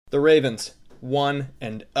The Ravens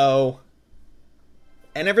 1-0.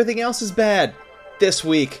 And everything else is bad this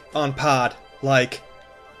week on Pod Like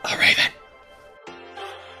a Raven.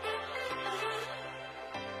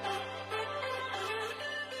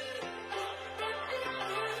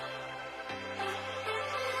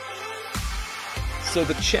 So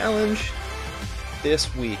the challenge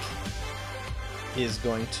this week is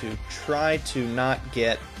going to try to not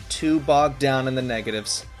get too bogged down in the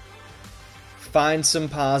negatives. Find some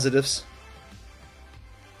positives.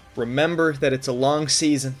 Remember that it's a long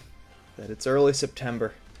season, that it's early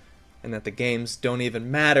September, and that the games don't even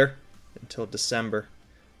matter until December.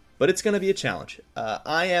 But it's going to be a challenge.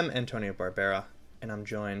 I am Antonio Barbera, and I'm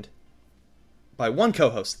joined by one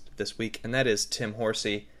co-host this week, and that is Tim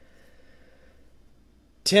Horsey.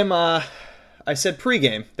 Tim, I said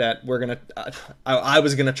pregame that I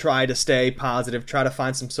was gonna try to stay positive, try to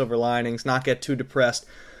find some silver linings, not get too depressed.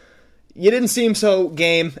 You didn't seem so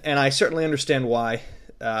game, and I certainly understand why.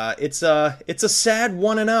 It's a sad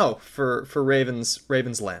 1-0 for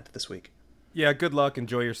Ravens land this week. Yeah, good luck.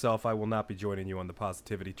 Enjoy yourself. I will not be joining you on the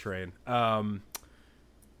positivity train.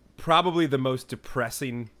 Probably the most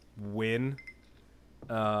depressing win.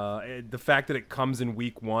 The fact that it comes in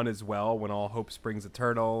week 1 as well, when all hope springs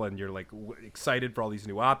eternal, and you're like excited for all these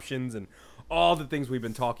new options and all the things we've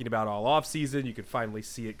been talking about all off season. You can finally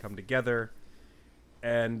see it come together.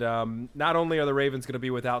 And not only are the Ravens going to be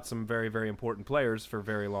without some very, very important players for a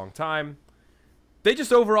very long time, they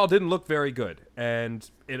just overall didn't look very good. And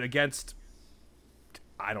it against,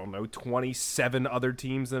 27 other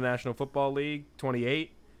teams in the National Football League,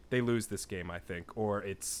 28, they lose this game, I think. Or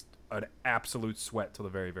it's an absolute sweat till the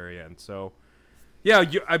very, very end. So, yeah,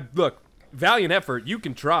 look, valiant effort. You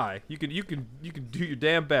can try. You can do your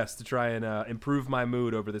damn best to try and improve my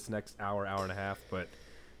mood over this next hour and a half, but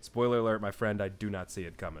spoiler alert, my friend, I do not see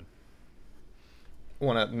it coming. I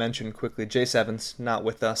want to mention quickly, Jace Evans not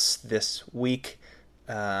with us this week.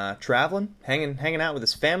 Traveling, hanging out with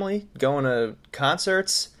his family, going to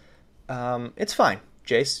concerts. It's fine,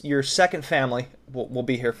 Jace. Your second family will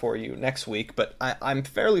be here for you next week, but I'm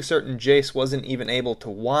fairly certain Jace wasn't even able to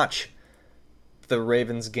watch the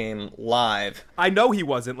Ravens game live. I know he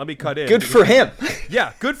wasn't. Let me cut in. Good for him.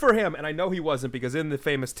 Yeah, good for him. And I know he wasn't, because in the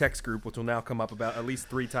famous text group, which will now come up about at least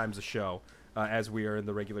 3 times a show as we are in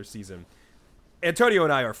the regular season, Antonio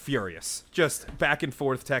and I are furious. Just back and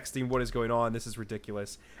forth texting, what is going on? This is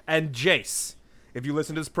ridiculous. And Jace, if you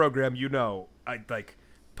listen to this program, you know,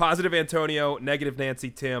 positive Antonio, negative Nancy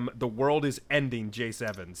Tim, the world is ending Jace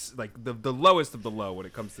Evans. Like, the lowest of the low when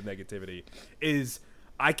it comes to negativity is,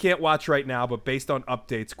 I can't watch right now, but based on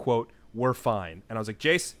updates, quote, we're fine. And I was like,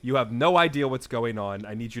 Jace, you have no idea what's going on.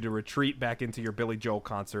 I need you to retreat back into your Billy Joel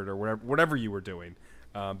concert or whatever you were doing,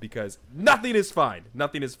 because nothing is fine.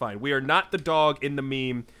 Nothing is fine. We are not the dog in the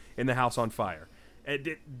meme in the house on fire.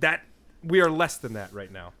 We are less than that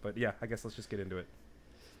right now. But yeah, I guess let's just get into it.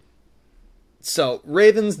 So,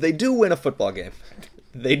 Ravens, they do win a football game.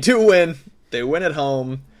 They do win. They win at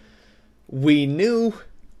home. We knew,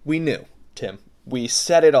 Tim. We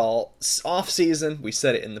said it all off-season. We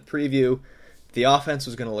said it in the preview. The offense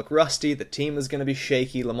was going to look rusty. The team was going to be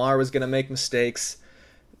shaky. Lamar was going to make mistakes.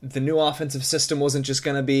 The new offensive system wasn't just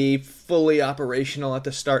going to be fully operational at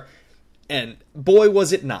the start. And boy,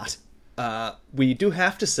 was it not. We do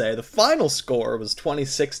have to say the final score was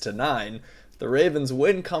 26-9. The Ravens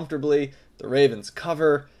win comfortably. The Ravens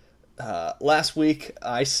cover. Last week,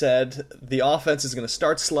 I said the offense is going to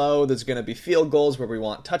start slow. There's going to be field goals where we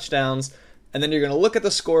want touchdowns. And then you're going to look at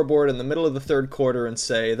the scoreboard in the middle of the third quarter and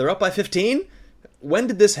say, they're up by 15? When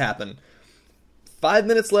did this happen? 5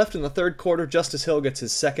 minutes left in the third quarter, Justice Hill gets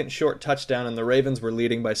his second short touchdown, and the Ravens were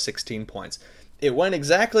leading by 16 points. It went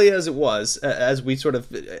exactly as it was, as we sort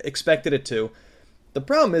of expected it to. The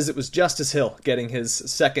problem is it was Justice Hill getting his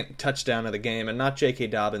second touchdown of the game, and not J.K.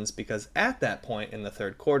 Dobbins, because at that point in the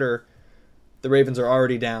third quarter, the Ravens are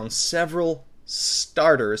already down several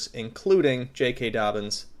starters, including J.K.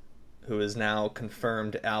 Dobbins, who is now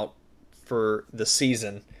confirmed out for the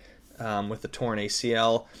season with the torn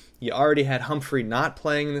ACL. You already had Humphrey not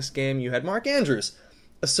playing in this game. You had Mark Andrews,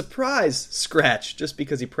 a surprise scratch just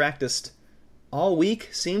because he practiced all week,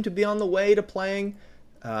 seemed to be on the way to playing.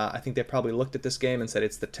 I think they probably looked at this game and said,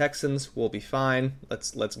 it's the Texans, we'll be fine.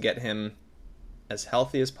 Let's get him as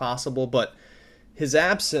healthy as possible. But his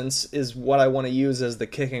absence is what I want to use as the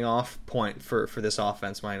kicking off point for this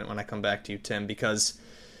offense when I come back to you, Tim, because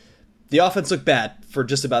the offense looked bad for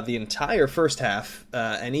just about the entire first half,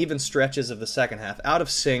 and even stretches of the second half. Out of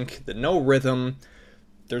sync, no rhythm.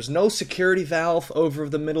 There's no security valve over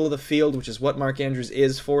the middle of the field, which is what Mark Andrews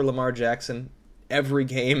is for Lamar Jackson. Every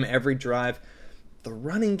game, every drive. The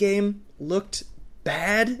running game looked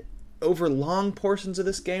bad over long portions of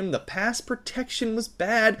this game. The pass protection was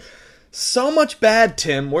bad. So much bad,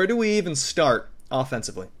 Tim. Where do we even start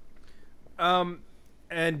offensively?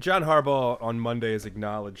 And John Harbaugh on Monday has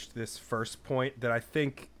acknowledged this first point that I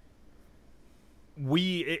think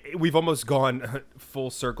we've almost gone full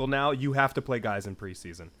circle now. You have to play guys in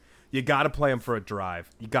preseason. You got to play them for a drive.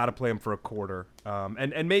 You got to play them for a quarter.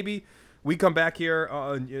 And maybe we come back here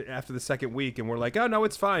after the second week and we're like, oh, no,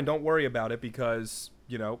 it's fine. Don't worry about it because,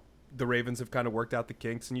 the Ravens have kind of worked out the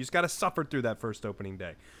kinks and you just got to suffer through that first opening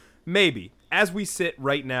day. Maybe. As we sit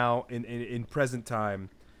right now in present time,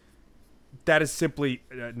 that is simply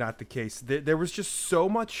not the case. There was just so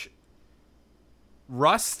much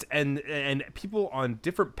rust and people on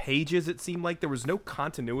different pages. It seemed like there was no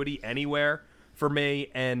continuity anywhere for me,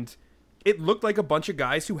 and it looked like a bunch of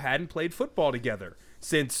guys who hadn't played football together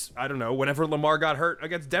since, I don't know, whenever Lamar got hurt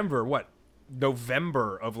against Denver,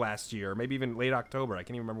 November of last year, maybe even late October. I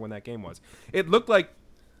can't even remember when that game was. It looked like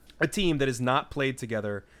a team that has not played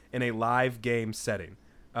together in a live game setting.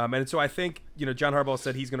 And so I think, John Harbaugh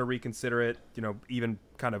said he's going to reconsider it, even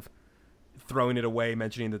kind of throwing it away,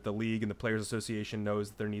 mentioning that the league and the Players Association knows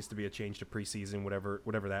that there needs to be a change to preseason,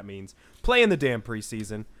 whatever that means. Play in the damn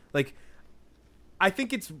preseason. I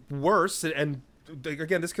think it's worse, and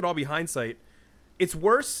again, this could all be hindsight. It's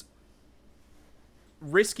worse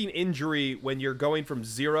risking injury when you're going from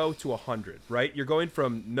 0 to 100, right? You're going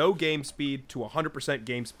from no game speed to 100%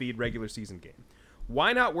 game speed regular season game.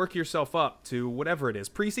 Why not work yourself up to whatever it is?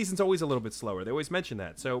 Preseason's always a little bit slower. They always mention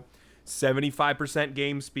that. So 75%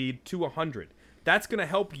 game speed to 100. That's going to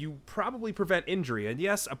help you probably prevent injury. And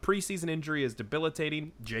yes, a preseason injury is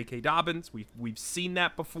debilitating. J.K. Dobbins, we've seen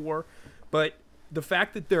that before. But the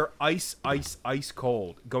fact that they're ice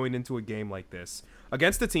cold going into a game like this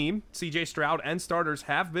against a team, C.J. Stroud and starters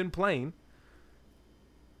have been playing,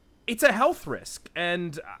 it's a health risk.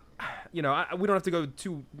 And we don't have to go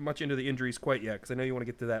too much into the injuries quite yet because I know you want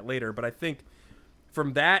to get to that later. But I think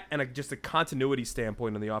from that and just a continuity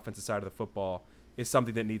standpoint on the offensive side of the football is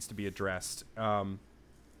something that needs to be addressed.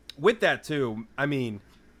 With that, too, I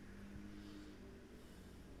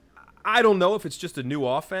don't know if it's just a new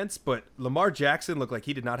offense, but Lamar Jackson looked like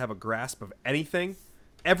he did not have a grasp of anything.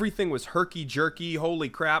 Everything was herky-jerky. Holy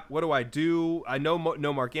crap, what do I do? I know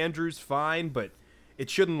no Mark Andrews, fine, but it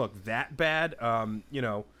shouldn't look that bad.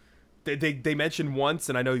 They mentioned once,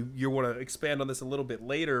 and I know you want to expand on this a little bit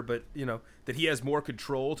later, but, that he has more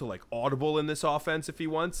control to, audible in this offense if he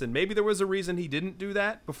wants, and maybe there was a reason he didn't do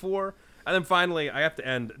that before. And then finally, I have to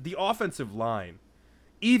end. The offensive line,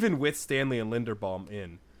 even with Stanley and Linderbaum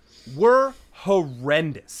in, were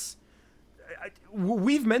horrendous.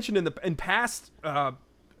 We've mentioned in past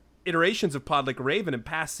iterations of Pod Like a Raven in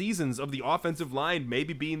past seasons of the offensive line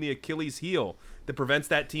maybe being the Achilles heel that prevents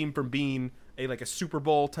that team from being a Super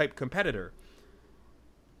Bowl type competitor.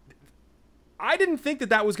 I didn't think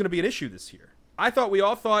that was going to be an issue this year. We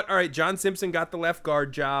all thought, all right, John Simpson got the left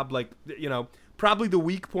guard job, probably the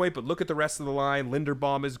weak point, but look at the rest of the line.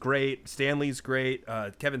 Linderbaum is great. Stanley's great.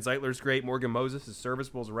 Kevin Zeitler's great. Morgan Moses is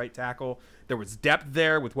serviceable as a right tackle. There was depth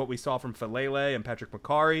there with what we saw from Falele and Patrick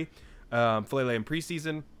McCarry. Falele in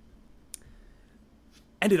preseason.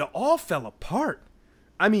 And it all fell apart.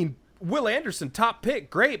 Will Anderson, top pick,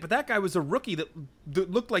 great, but that guy was a rookie that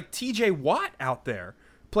looked like TJ Watt out there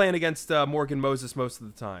playing against Morgan Moses most of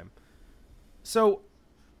the time. So,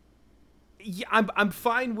 yeah, I'm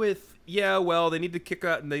fine with, they need to kick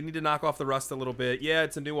up and they need to knock off the rust a little bit. Yeah,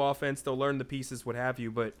 it's a new offense. They'll learn the pieces, what have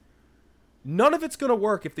you, but none of it's going to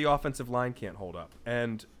work if the offensive line can't hold up.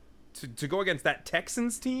 And to go against that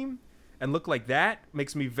Texans team and look like that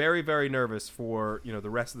makes me very, very nervous for, the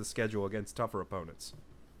rest of the schedule against tougher opponents.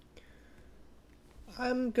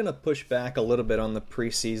 I'm going to push back a little bit on the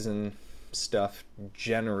preseason stuff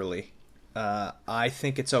generally. I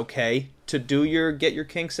think it's okay to get your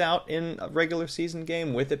kinks out in a regular season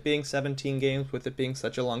game with it being 17 games, with it being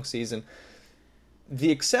such a long season.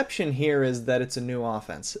 The exception here is that it's a new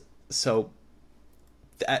offense. So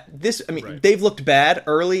right. They've looked bad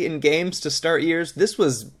early in games to start years. This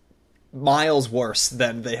was miles worse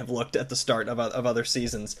than they have looked at the start of other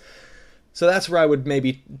seasons. So that's where I would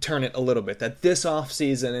maybe turn it a little bit. That this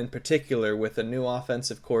offseason in particular, with a new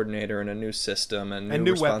offensive coordinator and a new system and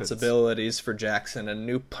new responsibilities weapons for Jackson and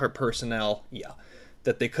new personnel,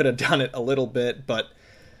 that they could have done it a little bit, but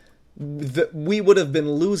we would have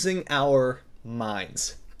been losing our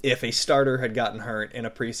minds if a starter had gotten hurt in a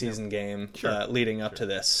preseason game leading up to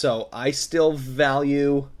this. So I still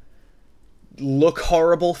value look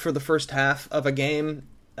horrible for the first half of a game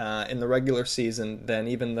in the regular season than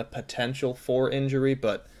even the potential for injury,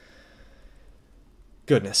 but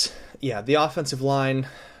Goodness. Yeah, the offensive line,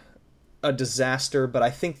 a disaster, but I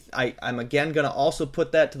think I'm again going to also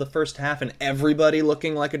put that to the first half and everybody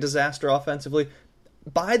looking like a disaster offensively.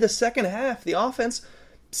 By the second half, the offense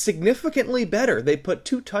significantly better. They put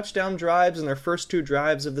 2 touchdown drives in their first 2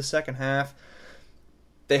 drives of the second half.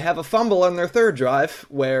 They have a fumble on their third drive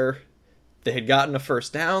where they had gotten a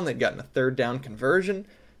first down, they'd gotten a third down conversion.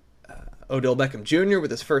 Odell Beckham Jr. with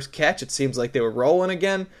his first catch, it seems like they were rolling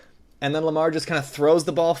again. And then Lamar just kind of throws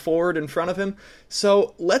the ball forward in front of him.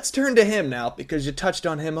 So let's turn to him now, because you touched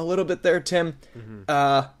on him a little bit there, Tim.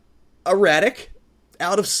 Erratic,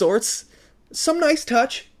 out of sorts. Some nice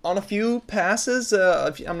touch on a few passes.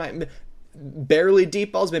 I'm not barely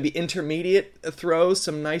deep balls, maybe intermediate throws.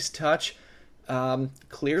 Some nice touch.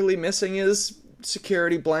 Clearly missing his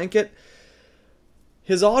security blanket.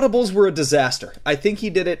 His audibles were a disaster. I think he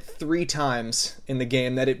did it 3 times in the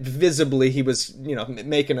game that it visibly he was,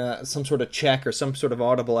 making some sort of check or some sort of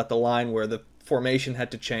audible at the line where the formation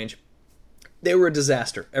had to change. They were a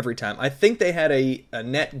disaster every time. I think they had a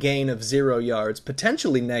net gain of 0 yards,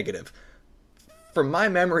 potentially negative. From my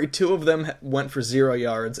memory, 2 of them went for 0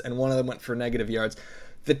 yards and 1 of them went for negative yards.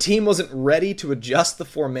 The team wasn't ready to adjust the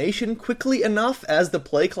formation quickly enough as the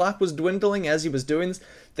play clock was dwindling as he was doing this.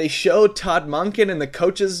 They showed Todd Monken in the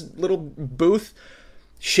coach's little booth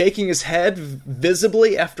shaking his head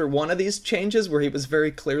visibly after one of these changes where he was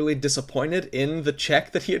very clearly disappointed in the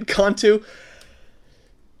check that he had gone to.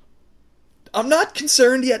 I'm not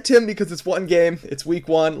concerned yet, Tim, because it's one game. It's week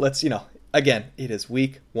 1. Again, it is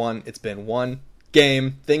week 1. It's been one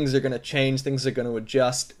game. Things are going to change. Things are going to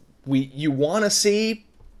adjust. You want to see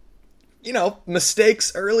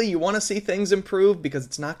mistakes early. You want to see things improve because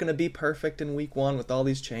it's not going to be perfect in week 1 with all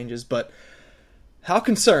these changes. But how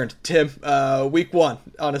concerned, Tim, week 1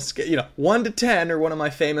 on a scale, 1 to 10, or one of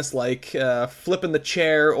my famous, flipping the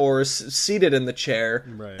chair or seated in the chair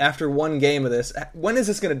after one game of this. When is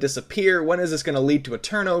this going to disappear? When is this going to lead to a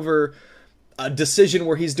turnover? A decision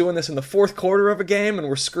where he's doing this in the 4th quarter of a game and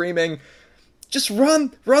we're screaming, just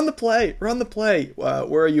run the play.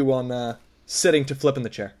 Where are you on sitting to flipping the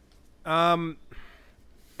chair?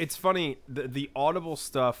 It's funny, the audible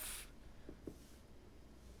stuff,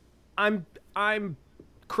 I'm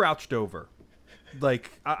crouched over.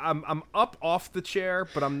 I'm up off the chair,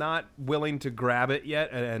 but I'm not willing to grab it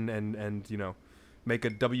yet and make a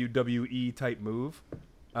WWE type move.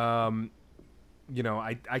 I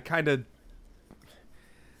kind of,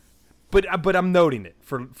 but I'm noting it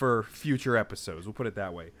for future episodes. We'll put it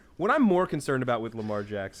that way. What I'm more concerned about with Lamar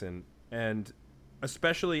Jackson, and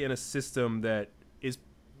especially in a system that is,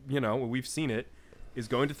 we've seen it, is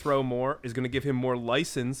going to throw more, is going to give him more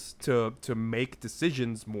license to make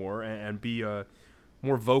decisions more and be a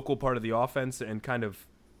more vocal part of the offense and kind of,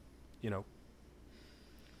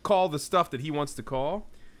 call the stuff that he wants to call,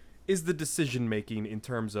 is the decision making in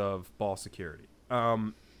terms of ball security.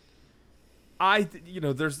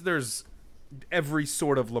 There's every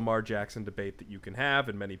sort of Lamar Jackson debate that you can have,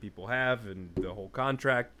 and many people have, and the whole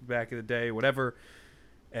contract back in the day, whatever.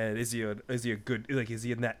 And is he a good, is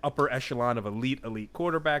he in that upper echelon of elite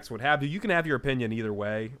quarterbacks, what have you? You can have your opinion either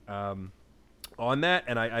way on that,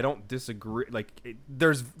 and I don't disagree.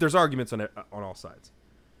 There's arguments on all sides.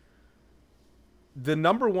 The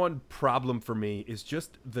number one problem for me is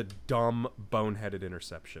just the dumb, boneheaded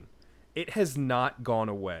interception. It has not gone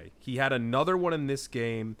away. He had another one in this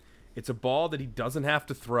game. It's a ball that he doesn't have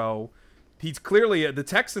to throw. He's clearly, the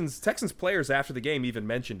Texans players after the game even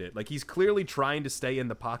mentioned it. He's clearly trying to stay in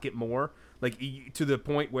the pocket more, to the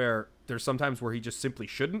point where there's sometimes where he just simply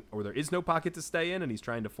shouldn't, or there is no pocket to stay in, and he's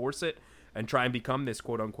trying to force it and try and become this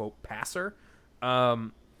quote unquote passer.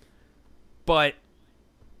 But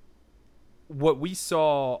what we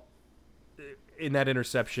saw in that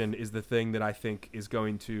interception is the thing that I think is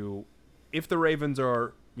going to, if the Ravens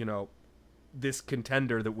are, this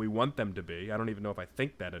contender that we want them to be, I don't even know if I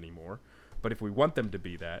think that anymore, but if we want them to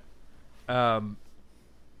be that,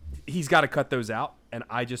 he's got to cut those out. And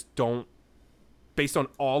I just don't, based on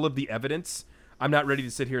all of the evidence, I'm not ready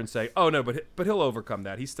to sit here and say, oh no, but he'll overcome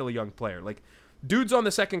that. He's still a young player. Dude's on the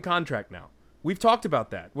 2nd contract now. We've talked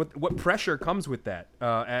about that. What pressure comes with that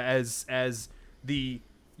as the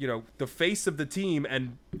the face of the team,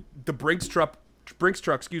 and the Brinks truck,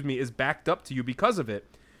 is backed up to you because of it.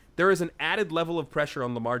 There is an added level of pressure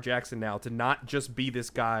on Lamar Jackson now to not just be this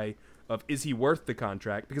guy of, is he worth the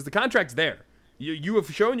contract? Because the contract's there. You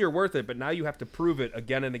have shown you're worth it, but now you have to prove it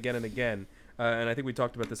again and again and again. And I think we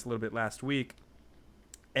talked about this a little bit last week.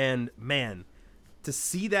 And man, to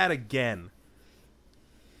see that again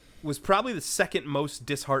was probably the second most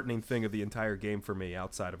disheartening thing of the entire game for me,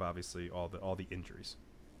 outside of obviously all the injuries.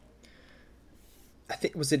 I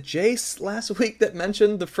think, was it Jace last week that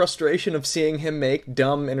mentioned the frustration of seeing him make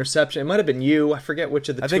dumb interception? It might have been you. I forget which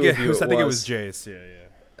of the two of you it was. I think it was Jace.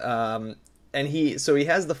 Yeah. And he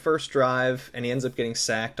has the first drive, and he ends up getting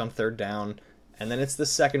sacked on third down. And then it's the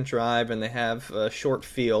second drive, and they have a short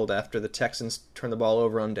field after the Texans turn the ball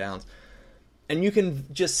over on downs. And you can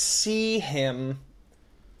just see him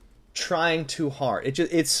trying too hard.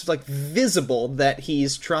 It's like visible that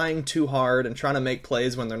he's trying too hard and trying to make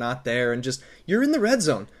plays when they're not there. And just, you're in the red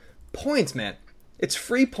zone. Points, man. It's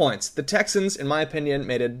free points. The Texans, in my opinion,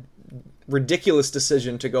 made a ridiculous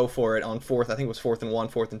decision to go for it on fourth. I think it was 4th and 1,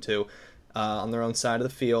 4th and 2 on their own side of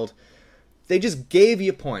the field. They just gave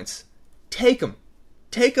you points. Take them.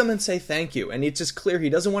 Take them and say thank you. And it's just clear he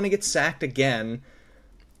doesn't want to get sacked again.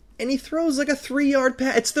 And he throws like a 3-yard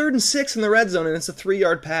pass. It's 3rd and 6 in the red zone, and it's a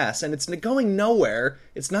 3-yard pass. And it's going nowhere.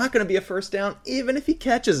 It's not going to be a first down, even if he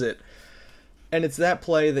catches it. And it's that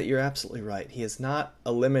play that you're absolutely right. He is not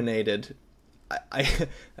eliminated.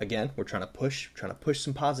 Again, we're trying to push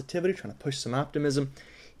some positivity, trying to push some optimism.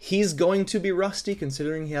 He's going to be rusty,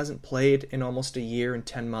 considering he hasn't played in almost a year and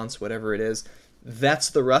 10 months, whatever it is.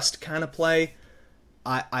 That's the rust kind of play.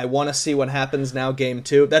 I want to see what happens now, game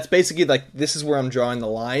 2. That's basically like, this is where I'm drawing the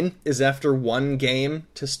line, is after one game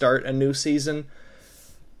to start a new season.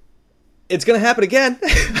 It's going to happen again.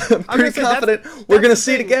 I'm pretty confident we're going to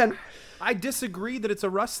see it again. I disagree that it's a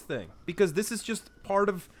rust thing, because this is just part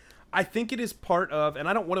of, I think it is part of, and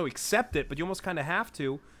I don't want to accept it, but you almost kind of have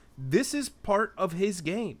to, this is part of his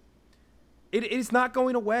game. It is not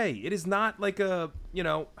going away. It is not like a,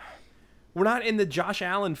 we're not in the Josh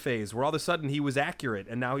Allen phase where all of a sudden he was accurate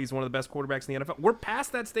and now he's one of the best quarterbacks in the NFL. We're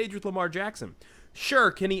past that stage with Lamar Jackson.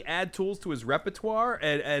 Sure, can he add tools to his repertoire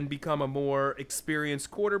and become a more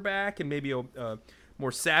experienced quarterback and maybe a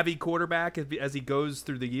more savvy quarterback as he goes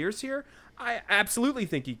through the years here? I absolutely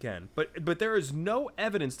think he can. But there is no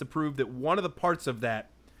evidence to prove that one of the parts of that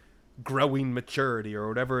growing maturity or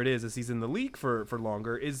whatever it is as he's in the league for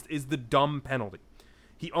longer is the dumb penalty.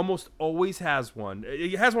 He almost always has one.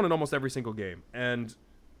 He has one in almost every single game. And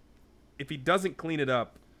if he doesn't clean it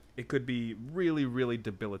up, it could be really, really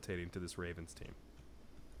debilitating to this Ravens team.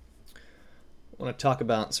 I want to talk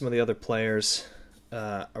about some of the other players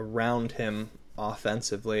around him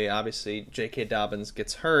offensively. Obviously, J.K. Dobbins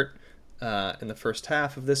gets hurt in the first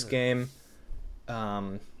half of this game.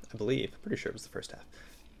 I believe. I'm pretty sure it was the first half.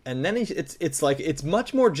 And then it's like, it's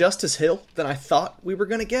much more Justice Hill than I thought we were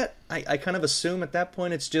going to get. I kind of assume at that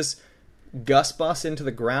point it's just Gus Bus into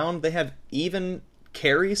the ground. They have even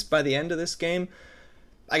carries by the end of this game.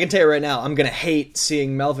 I can tell you right now, I'm going to hate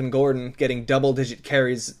seeing Melvin Gordon getting double-digit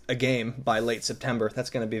carries a game by late September. That's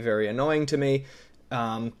going to be very annoying to me.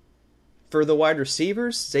 For the wide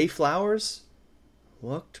receivers, Zay Flowers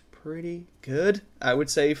looked pretty good. I would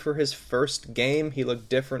say for his first game, he looked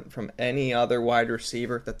different from any other wide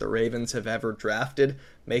receiver that the Ravens have ever drafted,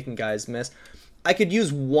 making guys miss. I could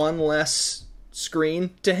use one less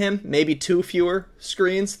screen to him, maybe 2 fewer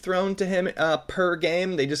screens thrown to him per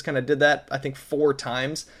game. They just kind of did that, I think, 4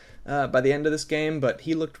 times by the end of this game, but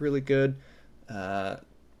he looked really good.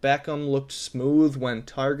 Beckham looked smooth when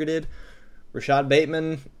targeted. Rashad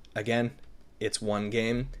Bateman, again, it's one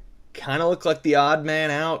game. Kind of looked like the odd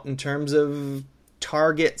man out in terms of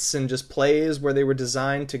targets and just plays where they were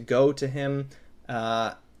designed to go to him.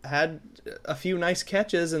 Had a few nice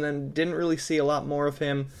catches and then didn't really see a lot more of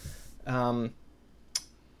him.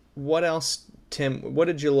 What else, Tim? What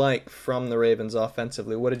did you like from the Ravens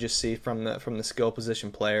offensively? What did you see from the skill position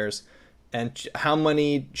players? And how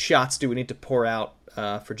many shots do we need to pour out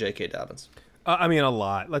for J.K. Dobbins? I mean, a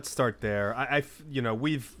lot. Let's start there.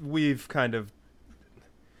 We've kind of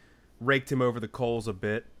raked him over the coals a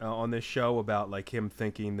bit on this show about like him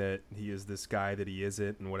thinking that he is this guy that he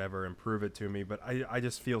isn't and whatever, and prove it to me. But I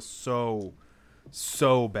just feel so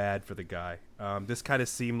bad for the guy. This kind of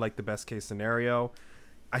seemed like the best case scenario.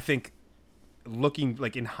 I think looking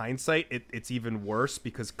like in hindsight, it's even worse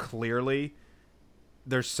because clearly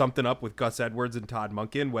there's something up with Gus Edwards and Todd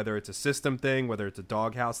Monken, whether it's a system thing, whether it's a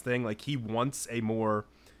doghouse thing. Like he wants a more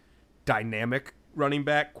dynamic running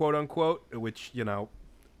back, quote unquote, which,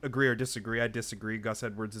 agree or disagree. I disagree. Gus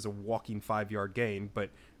Edwards is a walking 5-yard gain, but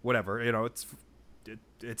whatever.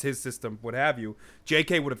 It's his system, what have you.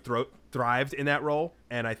 J.K. would have thrived in that role,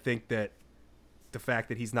 and I think that the fact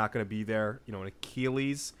that he's not going to be there, an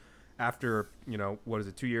Achilles after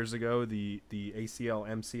 2 years ago, the ACL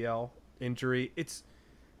MCL injury, it's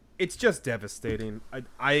just devastating.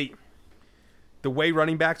 The way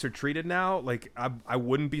running backs are treated now, like I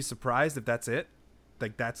wouldn't be surprised if that's it.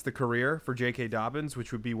 Like that's the career for J.K. Dobbins,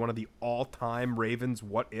 which would be one of the all-time Ravens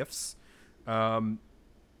what ifs. And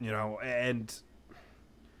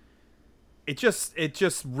it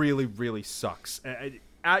just really, really sucks.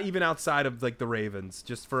 Even outside of like the Ravens,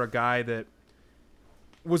 just for a guy that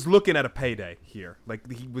was looking at a payday here.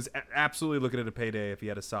 Like he was absolutely looking at a payday if he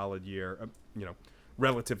had a solid year,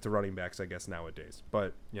 relative to running backs, I guess nowadays.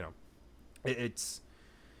 But it's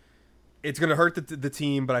going to hurt the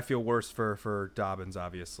team, but I feel worse for Dobbins,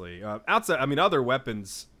 obviously. Outside, I mean, other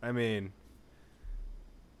weapons. I mean,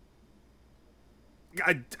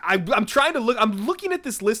 I'm trying to look. I'm looking at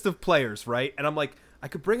this list of players, right? And I'm like, I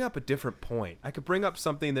could bring up a different point. I could bring up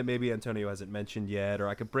something that maybe Antonio hasn't mentioned yet, or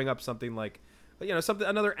I could bring up something like,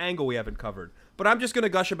 another angle we haven't covered. But I'm just going to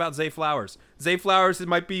gush about Zay Flowers. Zay Flowers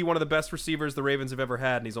might be one of the best receivers the Ravens have ever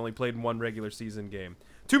had, and he's only played in one regular season game.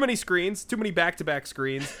 Too many screens, too many back-to-back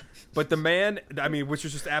screens. But the man, I mean, which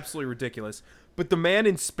is just absolutely ridiculous. But the man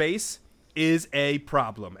in space is a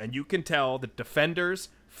problem. And you can tell that defenders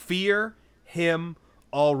fear him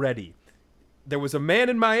already. There was a man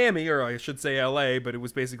in Miami, or I should say LA, but it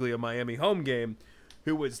was basically a Miami home game,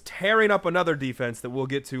 who was tearing up another defense that we'll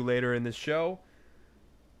get to later in this show.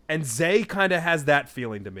 And Zay kind of has that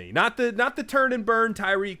feeling to me. Not the turn and burn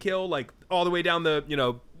Tyreek Hill, like all the way down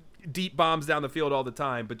the, deep bombs down the field all the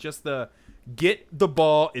time, but just the get the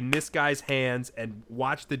ball in this guy's hands and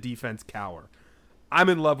watch the defense cower. I'm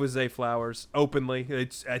in love with Zay Flowers openly.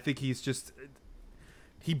 I think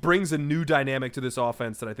he brings a new dynamic to this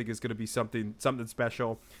offense that I think is going to be something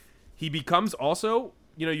special. He becomes also,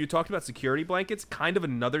 you talked about security blankets, kind of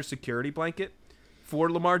another security blanket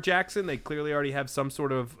for Lamar Jackson. They clearly already have some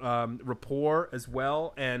sort of rapport as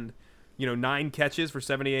well. And, 9 catches for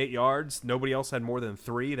 78 yards. Nobody else had more than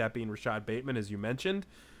 3, that being Rashad Bateman, as you mentioned.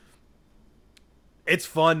 It's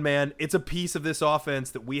fun, man. It's a piece of this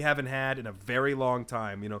offense that we haven't had in a very long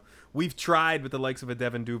time. We've tried with the likes of a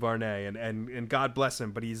Devin Duvernay, and God bless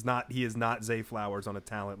him, but he is not Zay Flowers on a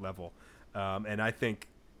talent level. And I think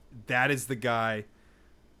that is the guy.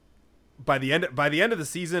 By the end of the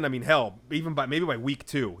season, I mean, hell, even maybe by week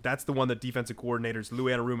 2, that's the one that defensive coordinators Lou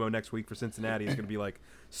Anarumo next week for Cincinnati is going to be like,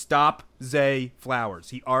 stop Zay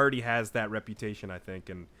Flowers. He already has that reputation, I think,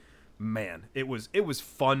 and man, it was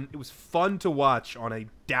fun. It was fun to watch on a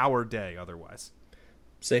dour day. Otherwise,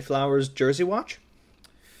 Zay Flowers jersey watch.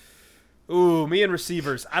 Ooh, me and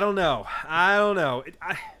receivers. I don't know.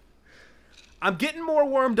 I'm getting more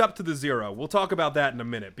warmed up to the 0. We'll talk about that in a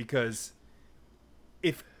minute, because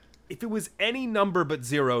if it was any number but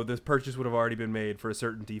 0, this purchase would have already been made for a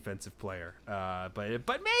certain defensive player.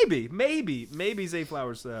 But maybe Zay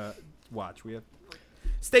Flowers watch.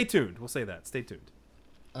 Stay tuned. We'll say that. Stay tuned.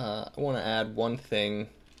 I want to add one thing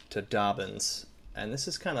to Dobbins, and this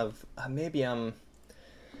is kind of maybe I'm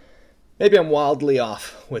wildly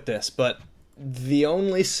off with this, but the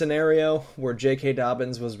only scenario where J.K.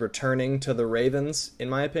 Dobbins was returning to the Ravens, in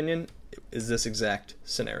my opinion, is this exact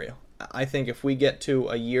scenario. I think if we get to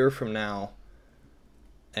a year from now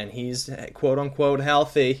and he's quote-unquote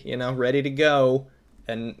healthy, ready to go,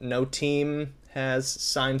 and no team has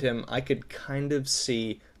signed him, I could kind of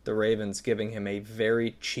see the Ravens giving him a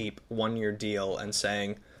very cheap 1-year deal and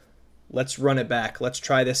saying, let's run it back. Let's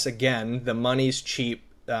try this again. The money's cheap.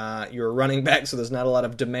 You're a running back, so there's not a lot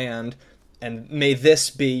of demand, and may this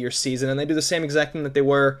be your season. And they do the same exact thing that they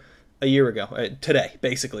were a year ago, today,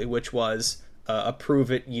 basically, which was a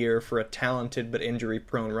prove-it year for a talented but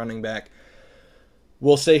injury-prone running back.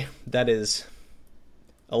 We'll see. That is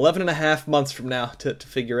 11 and a half months from now to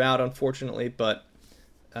figure out, unfortunately, but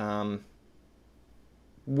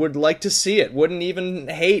would like to see it. Wouldn't even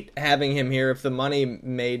hate having him here if the money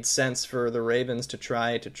made sense for the Ravens to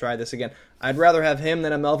try this again. I'd rather have him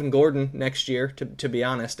than a Melvin Gordon next year, to be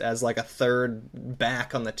honest, as like a third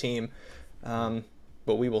back on the team.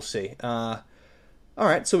 But we will see. All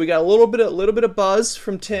right, so we got a little bit of buzz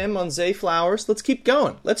from Tim on Zay Flowers. Let's keep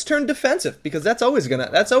going. Let's turn defensive, because that's always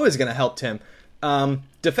gonna help Tim.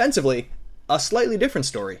 Defensively, a slightly different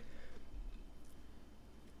story.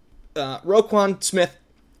 Roquan Smith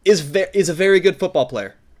is a very good football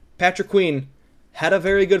player. Patrick Queen had a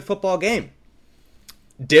very good football game.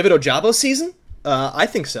 David Ojabo's season? I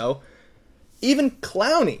think so. Even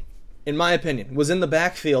Clowney, in my opinion, was in the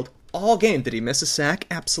backfield all game. Did he miss a sack?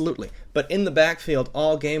 Absolutely. But in the backfield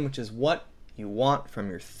all game, which is what you want from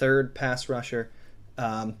your third pass rusher.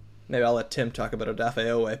 Maybe I'll let Tim talk about Odafe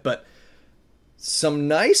Owe, but some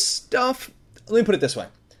nice stuff. Let me put it this way.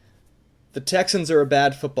 The Texans are a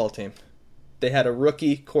bad football team. They had a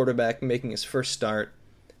rookie quarterback making his first start,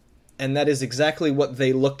 and that is exactly what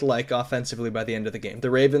they looked like offensively by the end of the game.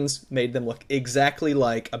 The Ravens made them look exactly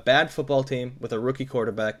like a bad football team with a rookie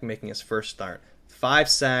quarterback making his first start. 5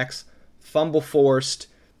 sacks, fumble forced,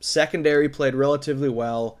 secondary played relatively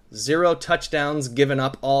well, 0 touchdowns given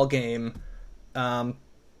up all game. and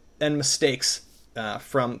mistakes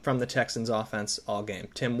from the Texans offense all game.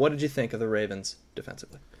 Tim, what did you think of the Ravens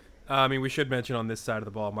defensively? I mean, we should mention on this side of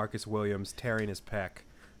the ball, Marcus Williams tearing his pec,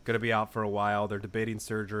 going to be out for a while. They're debating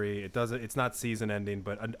surgery. It's not season ending,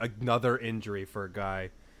 but another injury for a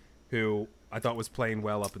guy who I thought was playing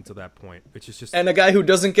well up until that point, which is just... And a guy who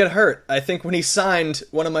doesn't get hurt. I think when he signed,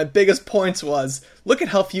 one of my biggest points was, look at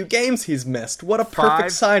how few games he's missed. What a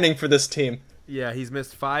perfect signing for this team. Yeah, he's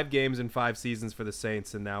missed 5 games in 5 seasons for the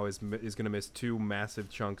Saints, and now is going to miss 2 massive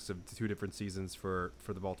chunks of 2 different seasons for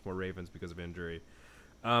the Baltimore Ravens because of injury.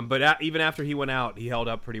 But even after he went out, he held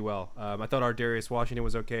up pretty well. I thought Ardarius Washington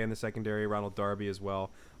was okay in the secondary, Ronald Darby as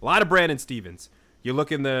well. A lot of Brandon Stevens. You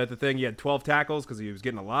look in the thing, he had 12 tackles because he was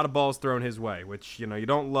getting a lot of balls thrown his way, which you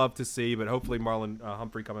don't love to see, but hopefully Marlon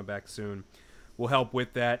Humphrey coming back soon will help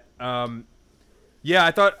with that. Yeah,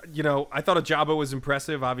 I thought Ajabo was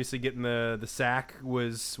impressive. Obviously, getting the sack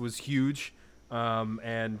was huge,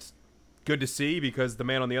 and good to see because the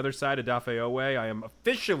man on the other side, Odafe Owe, I am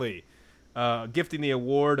officially gifting the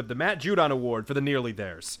award of the Matt Judon Award for the nearly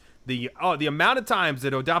theirs. The amount of times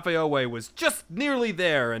that Odafe Owe was just nearly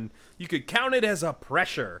there, and you could count it as a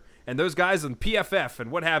pressure. And those guys in PFF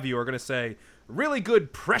and what have you are going to say really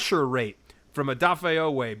good pressure rate from Odafe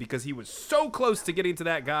Owe because he was so close to getting to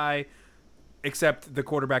that guy. Except the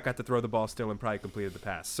quarterback got to throw the ball still and probably completed the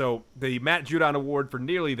pass. So the Matt Judon Award for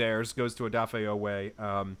nearly theirs goes to Odafe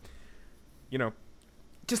Owe.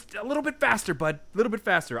 Just a little bit faster, bud. A little bit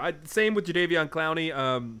faster. Same with Jadeveon Clowney.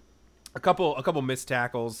 A couple missed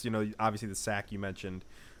tackles. Obviously the sack you mentioned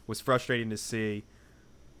was frustrating to see.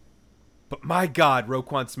 But my God,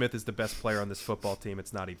 Roquan Smith is the best player on this football team.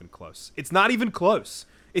 It's not even close. It's not even close.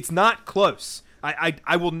 It's not close.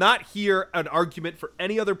 I will not hear an argument for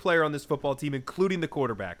any other player on this football team, including the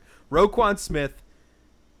quarterback. Roquan Smith,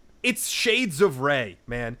 it's shades of Ray,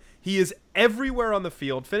 man. He is everywhere on the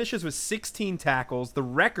field, finishes with 16 tackles, the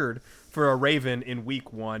record for a Raven in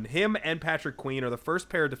week 1. Him and Patrick Queen are the first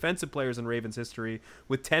pair of defensive players in Ravens history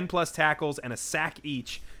with 10-plus tackles and a sack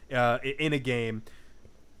each in a game.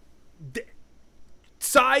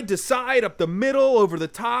 Side to side, up the middle, over the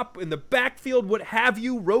top, in the backfield, what have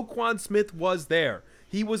you, Roquan Smith was there.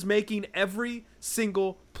 He was making every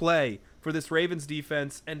single play for this Ravens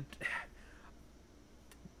defense, and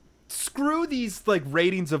screw these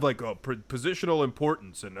ratings of positional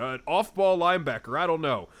importance and an off-ball linebacker. I don't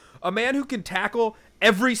know. A man who can tackle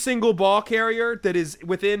every single ball carrier that is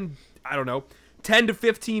within, 10 to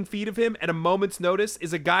 15 feet of him at a moment's notice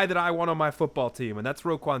is a guy that I want on my football team, and that's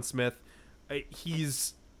Roquan Smith. I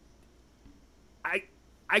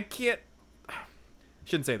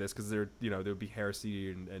shouldn't say this because there would be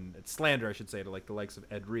heresy and slander, I should say, to the likes of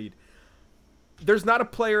Ed Reed. There's not a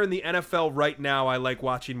player in the NFL right now I like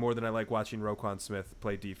watching more than I like watching Roquan Smith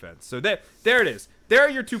play defense. So there it is. There are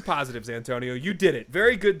your 2 positives, Antonio. You did it.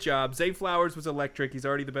 Very good job. Zay Flowers was electric. He's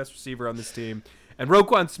already the best receiver on this team. And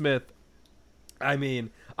Roquan Smith, I mean,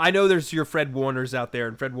 I know there's your Fred Warners out there,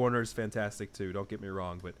 and Fred Warner is fantastic too. Don't get me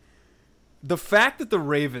wrong, but the fact that the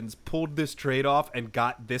Ravens pulled this trade off and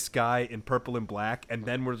got this guy in purple and black and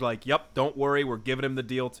then we're like, yep, don't worry, we're giving him the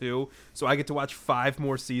deal too. So I get to watch 5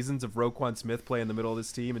 more seasons of Roquan Smith play in the middle of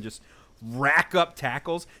this team and just rack up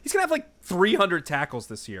tackles. He's going to have 300 tackles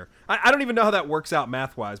this year. I don't even know how that works out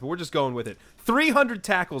math-wise, but we're just going with it. 300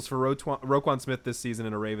 tackles for Roquan Smith this season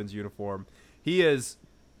in a Ravens uniform. He's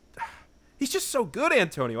just so good,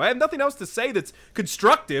 Antonio. I have nothing else to say that's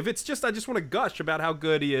constructive. It's just I just want to gush about how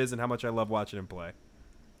good he is and how much I love watching him play.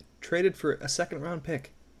 Traded for a second-round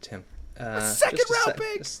pick, Tim. A second-round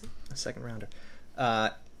pick? A second-rounder.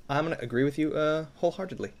 I'm going to agree with you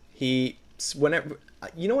wholeheartedly. Whenever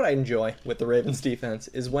you know what I enjoy with the Ravens defense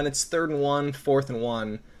is when it's 3rd and 1, 4th and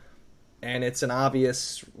 1, and it's an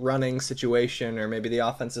obvious running situation, or maybe the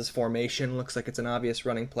offense's formation looks like it's an obvious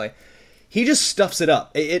running play. He just stuffs it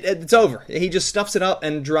up. It's over. He just stuffs it up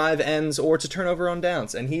and drive ends, or it's a turnover on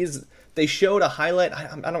downs. And they showed a highlight.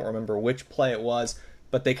 I don't remember which play it was,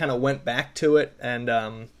 but they kind of went back to it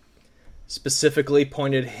and specifically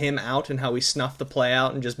pointed him out and how he snuffed the play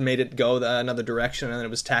out and just made it go another direction, and then it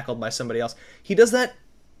was tackled by somebody else. He does that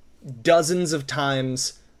dozens of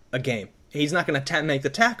times a game. He's not going to make the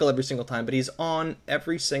tackle every single time, but he's on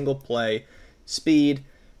every single play. Speed,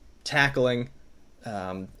 tackling,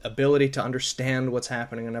 ability to understand what's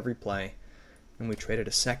happening on every play. And we traded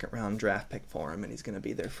a 2nd-round draft pick for him, and he's going to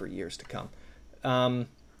be there for years to come.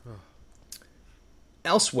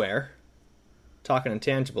 Elsewhere, talking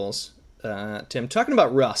intangibles, Tim, talking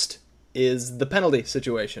about rust is the penalty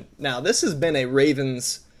situation. Now, this has been a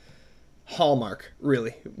Ravens hallmark,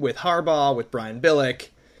 really, with Harbaugh, with Brian Billick.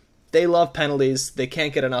 They love penalties. They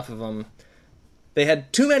can't get enough of them. They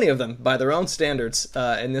had too many of them by their own standards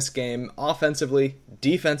in this game, offensively,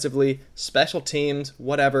 defensively, special teams,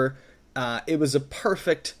 whatever. It was a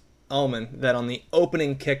perfect omen that on the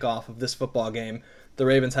opening kickoff of this football game, the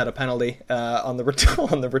Ravens had a penalty on the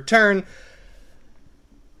return.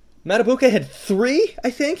 Matabuke had 3,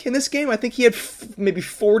 I think, in this game. I think he had maybe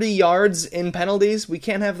 40 yards in penalties. We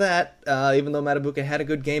can't have that, even though Matabuke had a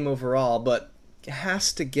good game overall, but it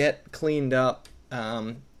has to get cleaned up.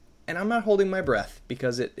 And I'm not holding my breath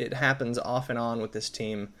because it happens off and on with this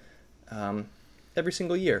team every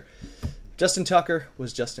single year. Justin Tucker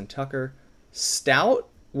was Justin Tucker. Stout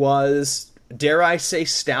was, dare I say,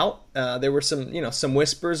 stout. There were some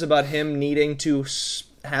whispers about him needing to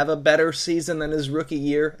have a better season than his rookie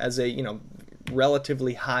year as a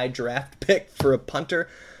relatively high draft pick for a punter.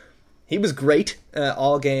 He was great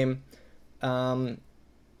all game.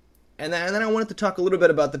 And then I wanted to talk a little bit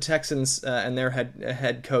about the Texans and their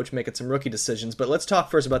head coach making some rookie decisions. But let's talk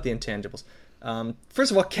first about the intangibles.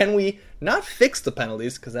 First of all, can we not fix the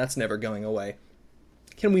penalties, because that's never going away?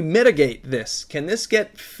 Can we mitigate this? Can this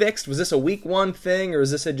get fixed? Was this a week 1 thing, or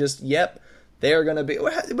is this yep, they are going to be...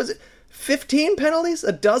 Was it 15 penalties?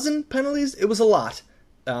 A dozen penalties? It was a lot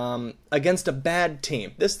against a bad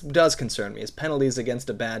team. This does concern me, is penalties against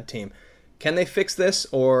a bad team. Can they fix this,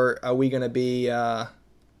 or are we going to be...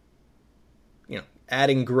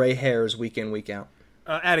 adding gray hairs week in, week out?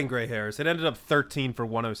 Adding gray hairs. It ended up 13 for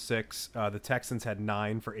 106. The Texans had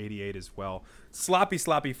 9 for 88 as well. Sloppy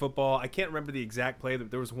football. I can't remember the exact play.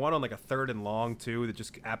 There was one on like a 3rd and long, too, that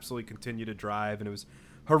just absolutely continued to drive, and it was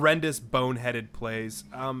horrendous, boneheaded plays.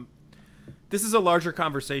 This is a larger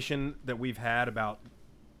conversation that we've had about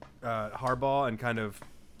Harbaugh and kind of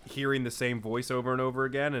hearing the same voice over and over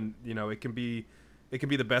again, and, it can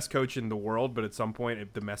be the best coach in the world, but at some point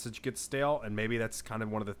if the message gets stale, and maybe that's kind of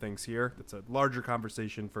one of the things here. That's a larger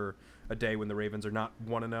conversation for a day when the Ravens are not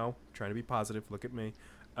 1-0. Trying to be positive, look at me.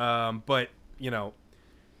 But, you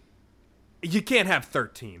can't have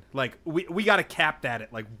 13. Like, we got to cap that at,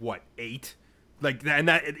 8? Like, and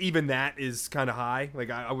that is kind of high. Like,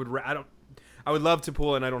 I would love to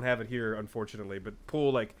pull, and I don't have it here, unfortunately, but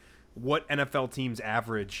pull, what NFL teams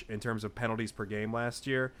average in terms of penalties per game last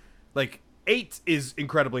year. 8 is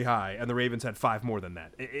incredibly high, and the Ravens had 5 more than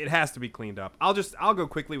that. It has to be cleaned up. I'll go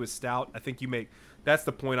quickly with Stout. I think that's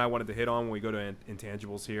the point I wanted to hit on when we go to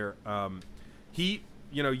intangibles here.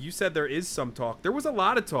 You said there is some talk. There was a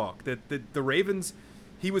lot of talk that the Ravens,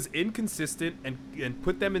 he was inconsistent and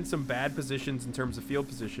put them in some bad positions in terms of field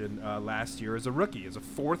position last year as a rookie, as a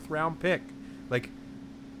 4th round pick, a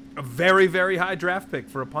very, very high draft pick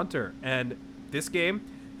for a punter. And this game,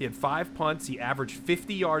 he had 5 punts. He averaged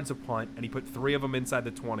 50 yards a punt, and he put 3 of them inside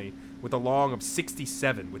the 20 with a long of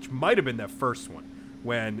 67, which might have been that first one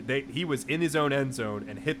when he was in his own end zone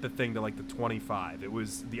and hit the thing to the 25. It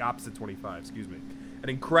was the opposite 25, excuse me. An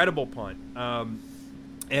incredible punt.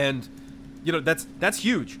 And that's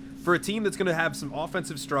huge for a team that's going to have some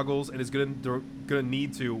offensive struggles and is going to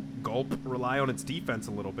need to rely on its defense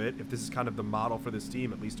a little bit. If this is kind of the model for this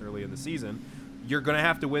team, at least early in the season, you're going to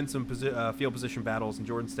have to win some field position battles, and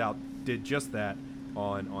Jordan Stout did just that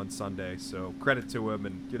on Sunday. So credit to him,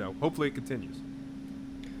 and hopefully it continues.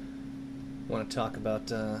 I want to talk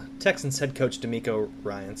about Texans head coach DeMeco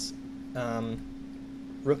Ryans.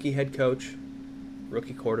 Rookie head coach,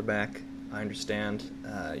 rookie quarterback. I understand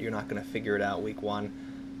you're not going to figure it out week 1.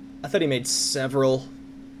 I thought he made several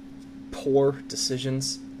poor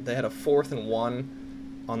decisions. They had a 4th and 1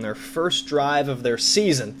 on their first drive of their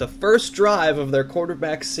season, the first drive of their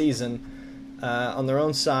quarterback season, on their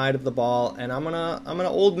own side of the ball. And I'm gonna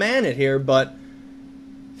old man it here, but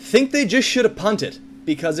think they just should have punted,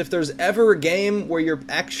 because if there's ever a game where you're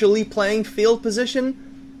actually playing field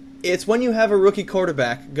position, it's when you have a rookie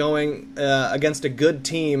quarterback going against a good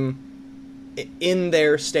team in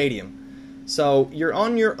their stadium. So you're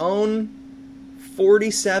on your own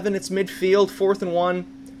 47, it's midfield, 4th and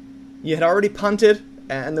 1. You had already punted,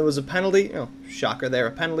 and there was a penalty. Shocker there,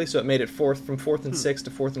 a penalty, so it made it from 4th and 6 to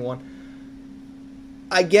 4th and 1.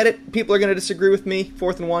 I get it. People are going to disagree with me.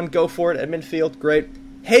 4th and 1, go for it at midfield. Great.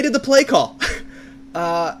 Hated the play call.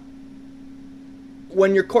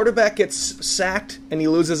 When your quarterback gets sacked and he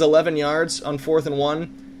loses 11 yards on 4th and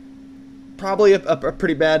 1, probably a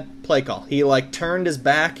pretty bad play call. He turned his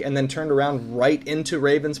back and then turned around right into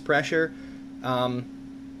Ravens pressure.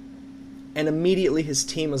 And immediately his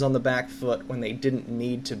team was on the back foot when they didn't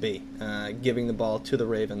need to be, giving the ball to the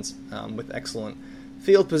Ravens with excellent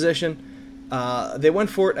field position. They went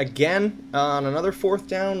for it again on another 4th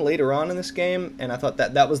down later on in this game, and I thought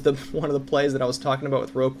that was one of the plays that I was talking about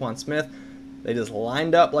with Roquan Smith. They just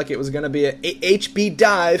lined up like it was going to be a HB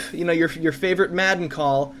dive, your favorite Madden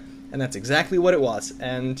call, and that's exactly what it was.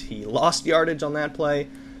 And he lost yardage on that play.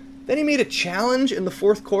 Then he made a challenge in the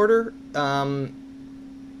fourth quarter, and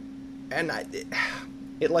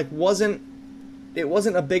it wasn't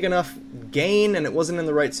a big enough gain, and it wasn't in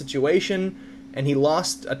the right situation, and he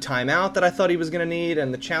lost a timeout that I thought he was going to need,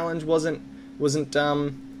 and the challenge wasn't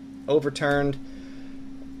overturned.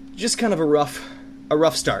 Just kind of a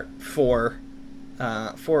rough start for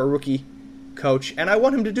a rookie coach, and I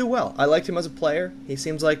want him to do well. I liked him as a player. He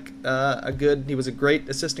seems like he was a great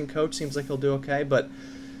assistant coach. Seems like he'll do okay, but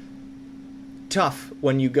tough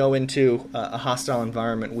when you go into a hostile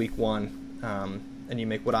environment week one, and you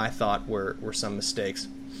make what I thought were some mistakes.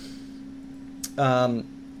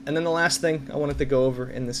 And then the last thing I wanted to go over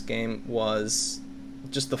in this game was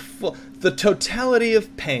just the totality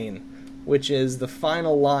of pain, which is the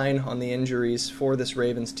final line on the injuries for this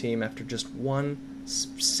Ravens team after just one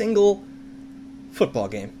single football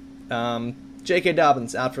game. J.K.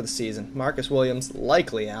 Dobbins out for the season. Marcus Williams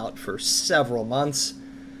likely out for several months.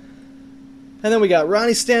 And then we got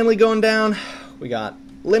Ronnie Stanley going down. We got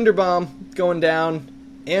Linderbaum going down.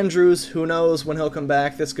 Andrews, who knows when he'll come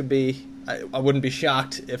back. This could be, I wouldn't be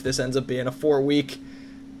shocked if this ends up being a 4-week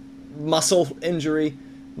muscle injury.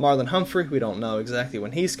 Marlon Humphrey, we don't know exactly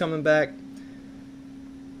when he's coming back.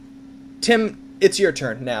 Tim, it's your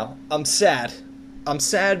turn now. I'm sad. I'm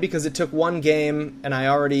sad because it took one game,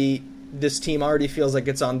 and this team already feels like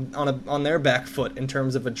it's on their back foot in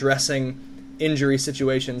terms of addressing injury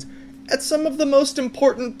situations at some of the most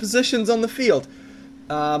important positions on the field.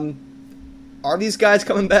 Are these guys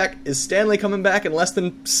coming back? Is Stanley coming back in less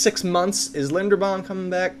than 6 months? Is Linderbaum coming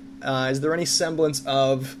back? Is there any semblance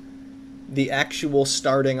of the actual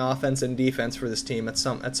starting offense and defense for this team at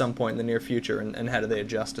some point in the near future, and how do they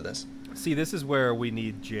adjust to this? See, this is where we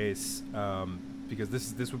need Jace, because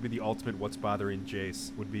this would be the ultimate what's bothering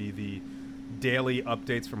Jace, would be the daily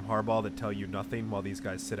updates from Harbaugh that tell you nothing while these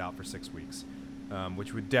guys sit out for 6 weeks,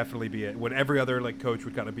 which would definitely be it. When every other coach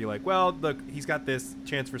would kind of be like, well, look, he's got this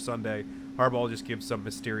chance for Sunday. Harbaugh just gives some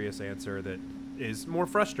mysterious answer that is more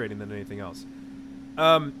frustrating than anything else.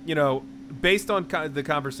 Based on the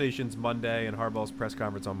conversations Monday and Harbaugh's press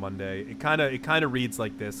conference on Monday, it kind of reads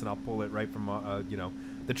like this, and I'll pull it right from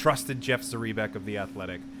the trusted Jeff Zrebiec of The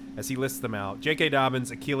Athletic as he lists them out. J.K.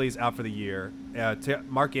 Dobbins, Achilles out for the year.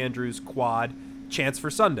 Mark Andrews, quad, chance for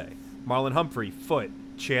Sunday. Marlon Humphrey, foot,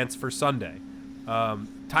 chance for Sunday.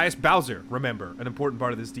 Tyus Bowser, remember, an important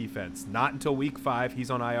part of this defense. Not until week 5, he's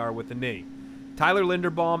on IR with a knee. Tyler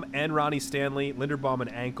Linderbaum and Ronnie Stanley. Linderbaum an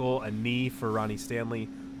ankle, a knee for Ronnie Stanley.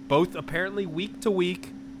 Both apparently week to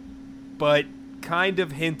week, but kind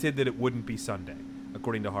of hinted that it wouldn't be Sunday,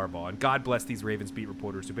 according to Harbaugh. And God bless these Ravens beat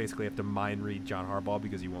reporters who basically have to mind read John Harbaugh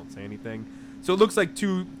because he won't say anything. So it looks like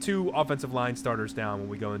two offensive line starters down when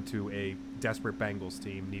we go into a desperate Bengals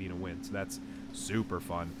team needing a win. So that's super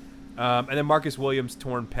fun. And then Marcus Williams,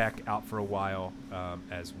 torn pec, out for a while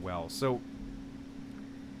as well. So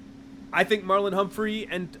I think Marlon Humphrey,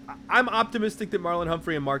 and I'm optimistic that Marlon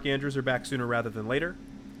Humphrey and Mark Andrews are back sooner rather than later.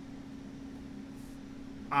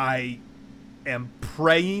 I am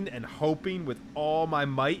praying and hoping with all my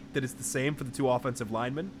might that it's the same for the two offensive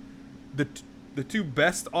linemen. The two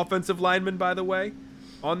best offensive linemen, by the way,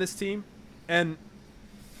 on this team. And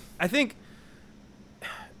I think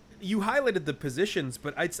you highlighted the positions,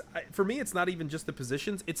 but for me, it's not even just the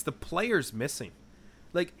positions. It's the players missing.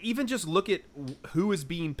 Like, even just look at who is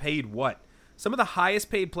being paid what. Some of the highest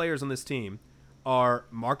paid players on this team are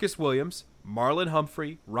Marcus Williams, Marlon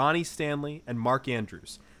Humphrey, Ronnie Stanley, and Mark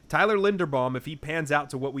Andrews. Tyler Linderbaum, if he pans out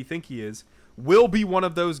to what we think he is, will be one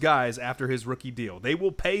of those guys after his rookie deal. They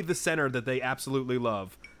will pay the center that they absolutely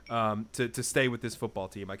love to stay with this football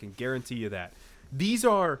team. I can guarantee you that. These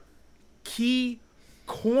are key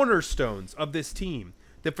cornerstones of this team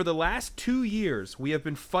that for the last 2 years we have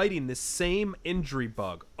been fighting this same injury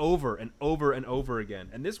bug over and over and over again.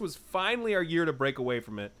 And this was finally our year to break away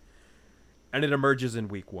from it. And it emerges in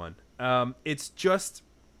week 1.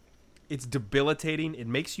 It's debilitating. It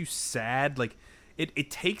makes you sad. Like,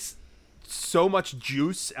 it takes so much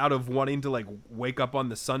juice out of wanting to wake up on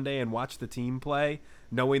the Sunday and watch the team play,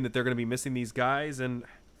 knowing that they're going to be missing these guys. And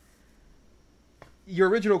your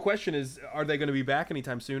original question is, are they going to be back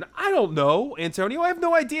anytime soon? I don't know, Antonio. I have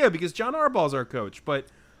no idea because John Harbaugh's our coach. But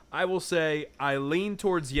I will say I lean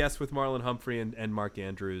towards yes with Marlon Humphrey and Mark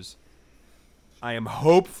Andrews. I am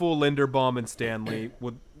hopeful Linderbaum and Stanley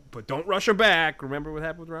but don't rush them back. Remember what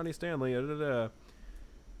happened with Ronnie Stanley.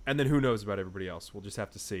 And then who knows about everybody else? We'll just have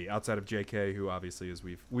to see. Outside of JK, who obviously, as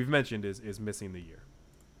we've mentioned, is missing the year.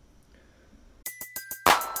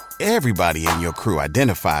 Everybody in your crew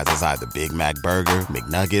identifies as either Big Mac Burger,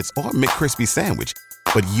 McNuggets, or McCrispy Sandwich.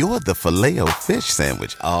 But you're the Filet-O-Fish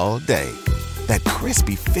Sandwich all day. That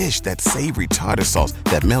crispy fish, that savory tartar sauce,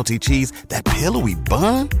 that melty cheese, that pillowy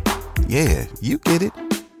bun. Yeah, you get it.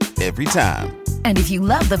 Every time. And if you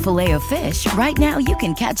love the Filet-O-Fish, right now you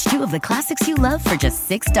can catch 2 of the classics you love for just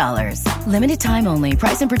 $6. Limited time only.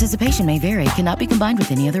 Price and participation may vary. Cannot be combined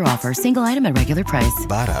with any other offer. Single item at regular price.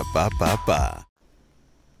 Ba-da-ba-ba-ba.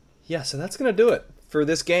 Yeah, so that's going to do it for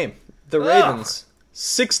this game. The Ravens,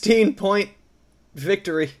 16-point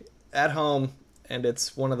victory at home, and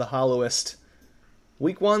it's one of the hollowest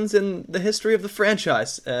week ones in the history of the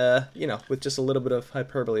franchise, with just a little bit of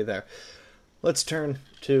hyperbole there. Let's turn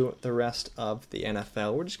to the rest of the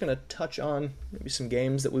NFL. We're just going to touch on maybe some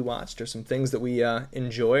games that we watched or some things that we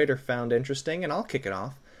enjoyed or found interesting, and I'll kick it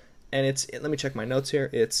off. And let me check my notes here.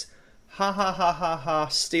 It's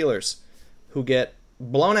Steelers, who get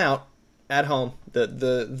blown out at home.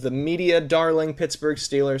 The media darling Pittsburgh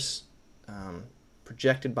Steelers,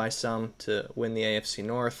 projected by some to win the AFC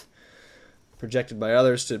North, projected by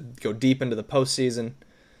others to go deep into the postseason,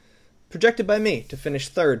 projected by me to finish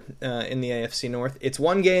third in the AFC North. It's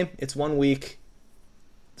one game, it's 1 week.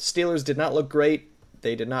 The Steelers did not look great.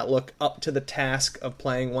 They did not look up to the task of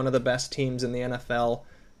playing one of the best teams in the NFL.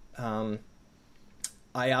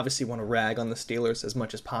 I obviously want to rag on the Steelers as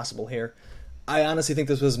much as possible here. I honestly think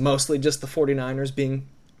this was mostly just the 49ers being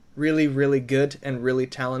really, really good and really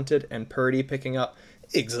talented, and Purdy picking up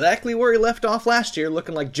exactly where he left off last year,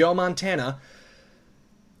 looking like Joe Montana.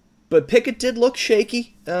 But Pickett did look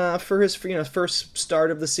shaky for his first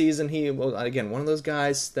start of the season. He was, again, one of those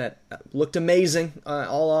guys that looked amazing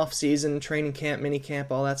all off season, training camp, mini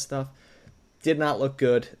camp, all that stuff. Did not look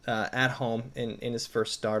good at home in his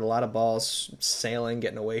first start. A lot of balls sailing,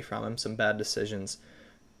 getting away from him, some bad decisions.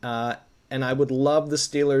 And I would love the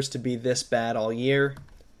Steelers to be this bad all year.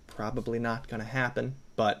 Probably not going to happen,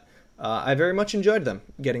 but I very much enjoyed them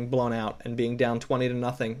getting blown out and being down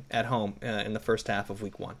 20-0 at home in the first half of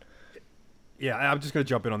Week 1. Yeah, I'm just going to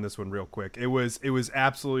jump in on this one real quick. It was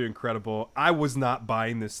absolutely incredible. I was not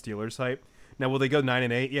buying this Steelers hype. Now, will they go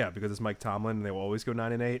 9-8? Yeah, because it's Mike Tomlin, and they will always go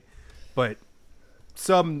 9-8. But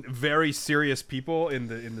some very serious people in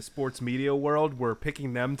the sports media world were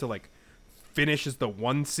picking them to finish as the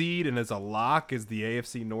 1 seed and as a lock as the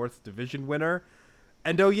AFC North division winner.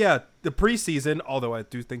 And the preseason, although I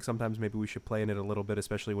do think sometimes maybe we should play in it a little bit,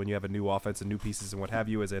 especially when you have a new offense and new pieces and what have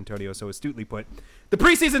you, as Antonio so astutely put, the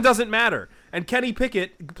preseason doesn't matter. And Kenny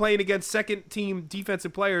Pickett playing against second-team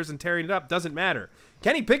defensive players and tearing it up doesn't matter.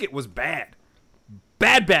 Kenny Pickett was bad.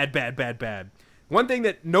 Bad. One thing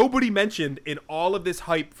that nobody mentioned in all of this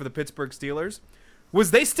hype for the Pittsburgh Steelers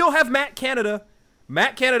was they still have Matt Canada.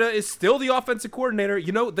 Matt Canada is still the offensive coordinator.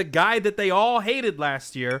 The guy that they all hated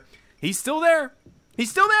last year. He's still there.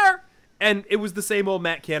 And it was the same old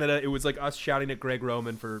Matt Canada. It was like us shouting at Greg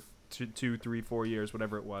Roman for 2, 3, 4 years,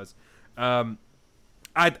 whatever it was. Antonio,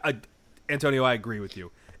 I agree with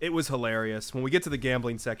you. It was hilarious. When we get to the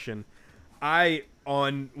gambling section,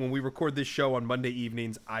 when we record this show on Monday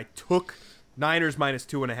evenings, I took Niners minus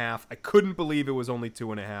 2.5. I couldn't believe it was only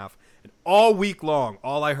 2.5. And all week long,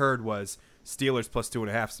 all I heard was Steelers plus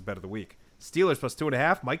 2.5 is the bet of the week. Steelers plus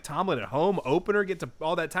 2.5. Mike Tomlin at home opener, gets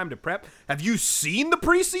all that time to prep. Have you seen the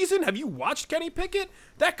preseason? Have you watched Kenny Pickett?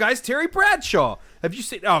 That guy's Terry Bradshaw. Have you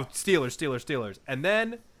seen? Oh, Steelers. And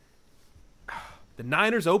then the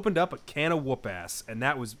Niners opened up a can of whoop ass, and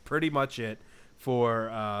that was pretty much it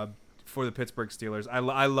for the Pittsburgh Steelers.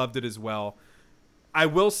 I loved it as well. I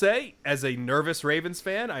will say, as a nervous Ravens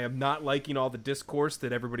fan, I am not liking all the discourse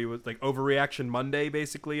that everybody was overreaction Monday,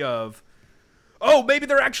 basically of, oh, maybe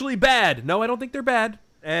they're actually bad. No, I don't think they're bad.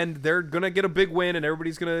 And they're going to get a big win, and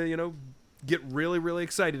everybody's going to, get really, really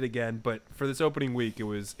excited again. But for this opening week, it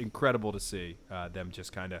was incredible to see them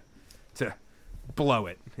just kind of to blow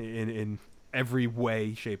it in every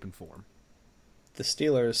way, shape, and form. The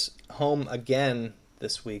Steelers home again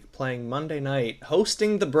this week, playing Monday night,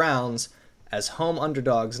 hosting the Browns as home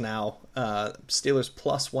underdogs now. Steelers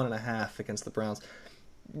plus 1.5 against the Browns.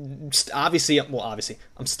 Obviously,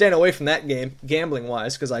 I'm staying away from that game,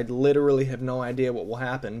 gambling-wise, because I literally have no idea what will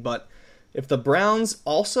happen. But if the Browns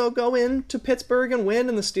also go into Pittsburgh and win,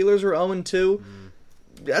 and the Steelers are 0-2,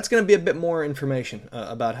 that's going to be a bit more information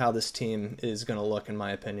about how this team is going to look, in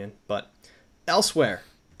my opinion. But elsewhere,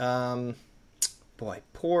 poor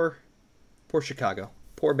Chicago,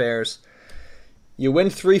 poor Bears. You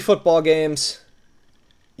win 3 football games,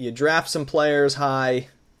 you draft some players high,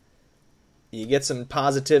 you get some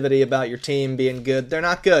positivity about your team being good. They're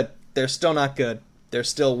not good. They're still not good. They're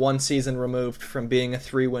still 1 season removed from being a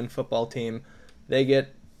 3-win football team. They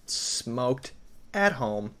get smoked at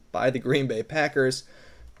home by the Green Bay Packers.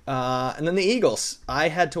 And then the Eagles. I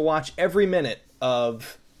had to watch every minute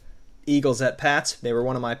of Eagles at Pats. They were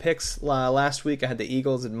one of my picks last week. I had the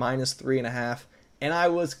Eagles at -3.5. And I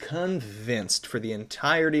was convinced for the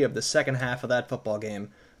entirety of the second half of that football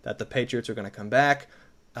game that the Patriots were going to come back.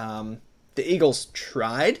 The Eagles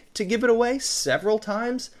tried to give it away several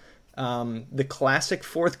times. The classic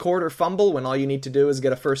fourth quarter fumble when all you need to do is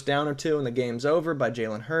get a first down or two and the game's over by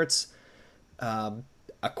Jalen Hurts.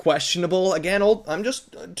 A questionable, again, I'm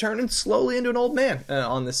just turning slowly into an old man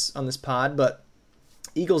on this pod, but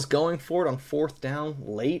Eagles going for it on fourth down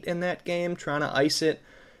late in that game, trying to ice it.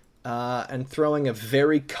 And throwing a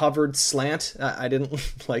very covered slant. I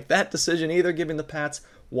didn't like that decision either, giving the Pats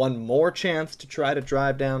one more chance to try to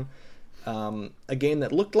drive down. A game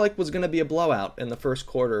that looked like was going to be a blowout in the first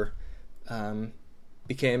quarter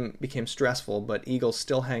became stressful, but Eagles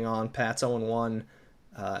still hang on. Pats 0-1,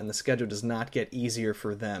 and the schedule does not get easier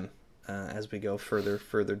for them as we go further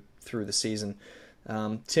through the season.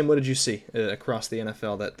 Tim, what did you see across the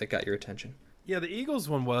NFL that got your attention? Yeah, the Eagles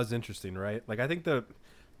one was interesting, right? Like, I think the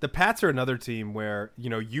Pats are another team where,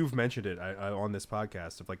 you've mentioned it on this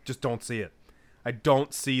podcast of like, just don't see it. I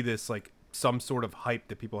don't see this like some sort of hype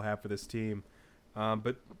that people have for this team.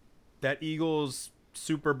 But that Eagles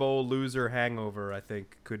Super Bowl loser hangover, I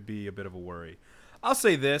think, could be a bit of a worry. I'll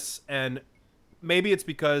say this, and maybe it's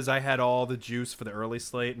because I had all the juice for the early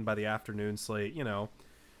slate, and by the afternoon slate,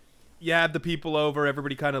 you have the people over,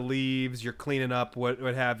 everybody kind of leaves, you're cleaning up, what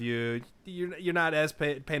have you. You're not as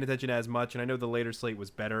paying attention as much, and I know the later slate was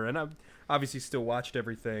better, and I've obviously still watched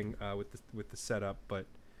everything with the setup, but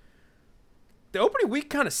the opening week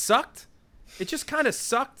kind of sucked. It just kind of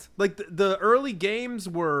sucked. Like, the early games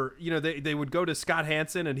were, they would go to Scott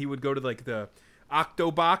Hansen, and he would go to, like, the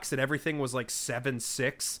Octobox, and everything was, like,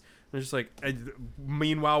 7-6. And just, like,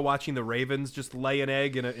 meanwhile, watching the Ravens just lay an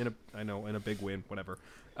egg in a big win, whatever.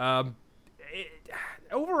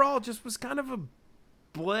 Overall, just was kind of a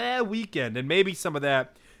blah weekend, and maybe some of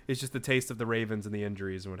that is just the taste of the Ravens and the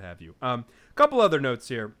injuries and what have you. A couple other notes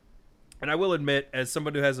here, and I will admit, as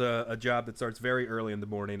someone who has a job that starts very early in the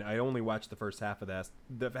morning, I only watched the first half of this.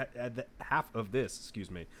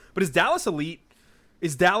 Excuse me. But is Dallas elite?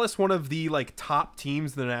 Is Dallas one of the like top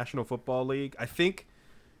teams in the National Football League? I think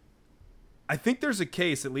there's a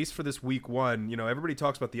case, at least for this week one. Everybody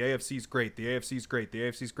talks about the AFC's great, the AFC's great, the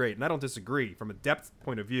AFC's great, and I don't disagree. From a depth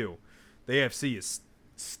point of view, the AFC is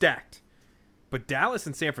stacked. But Dallas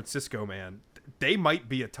and San Francisco, man, they might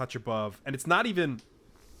be a touch above, and it's not even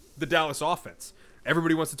the Dallas offense.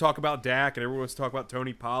 Everybody wants to talk about Dak, and everyone wants to talk about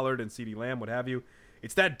Tony Pollard and CeeDee Lamb, what have you.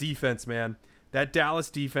 It's that defense, man. That Dallas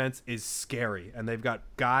defense is scary, and they've got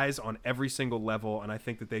guys on every single level, and I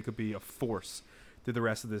think that they could be a force through the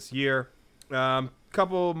rest of this year.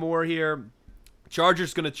 Couple more here.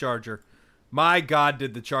 Chargers gonna Charger. My God,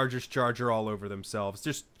 did the Chargers Charger all over themselves.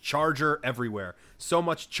 Just Charger everywhere. So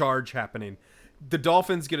much charge happening. The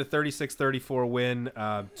Dolphins get a 36-34 win.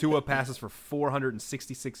 Tua passes for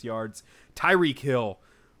 466 yards. Tyreek Hill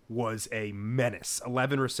was a menace.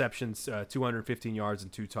 11 receptions, 215 yards,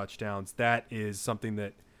 and 2 touchdowns. That is something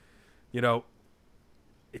that,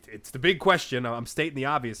 it's the big question. I'm stating the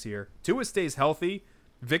obvious here. Tua stays healthy.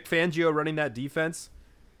 Vic Fangio running that defense.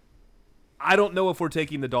 I don't know if we're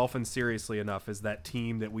taking the Dolphins seriously enough as that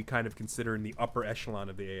team that we kind of consider in the upper echelon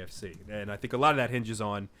of the AFC. And I think a lot of that hinges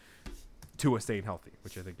on Tua staying healthy,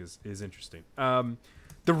 which I think is interesting.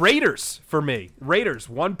 The Raiders, for me. Raiders,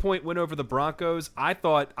 1-point win over the Broncos. I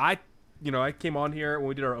thought I came on here when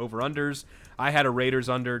we did our over-unders. I had a Raiders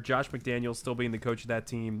under. Josh McDaniels still being the coach of that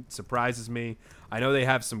team surprises me. I know they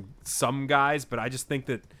have some guys, but I just think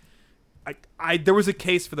that there was a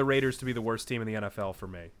case for the Raiders to be the worst team in the NFL for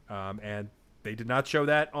me, and they did not show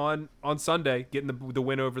that on Sunday, getting the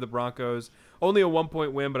win over the Broncos. Only a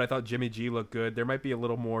 1-point win, but I thought Jimmy G looked good. There might be a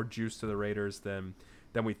little more juice to the Raiders than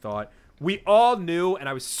we thought. We all knew, and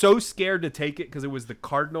I was so scared to take it because it was the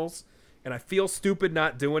Cardinals, and I feel stupid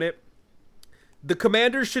not doing it. The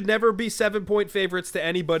Commanders should never be 7-point favorites to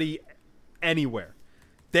anybody anywhere.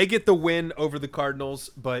 They get the win over the Cardinals,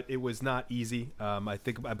 but it was not easy. I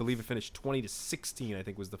believe it finished 20-16. I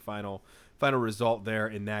think was the final result there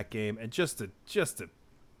in that game, and just a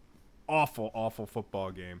awful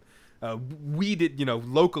football game. We did,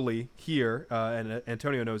 locally here, and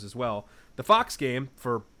Antonio knows as well. The Fox game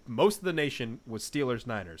for most of the nation was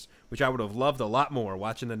Steelers-Niners, which I would have loved a lot more.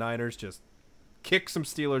 Watching the Niners just kick some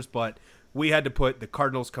Steelers, but we had to put the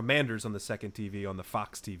Cardinals-Commanders on the second TV on the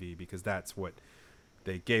Fox TV because that's what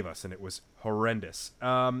they gave us, and it was horrendous.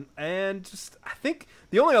 And just, I think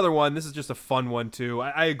the only other one, this is just a fun one too.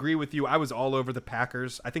 I agree with you. I was all over the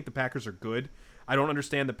Packers. I think the Packers are good. I don't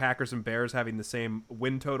understand the Packers and Bears having the same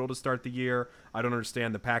win total to start the year. I don't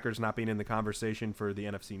understand the Packers not being in the conversation for the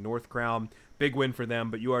NFC North crown. Big win for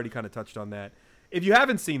them, but you already kind of touched on that. If you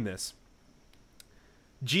haven't seen this,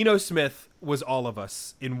 Geno Smith was all of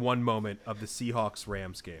us in one moment of the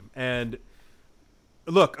Seahawks-Rams game. And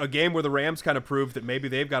look, a game where the Rams kind of proved that maybe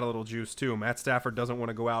they've got a little juice too. Matt Stafford doesn't want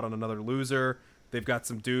to go out on another loser. They've got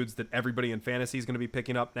some dudes that everybody in fantasy is going to be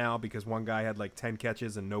picking up now because one guy had like 10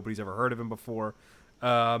 catches and nobody's ever heard of him before.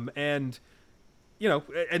 And the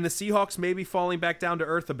Seahawks maybe falling back down to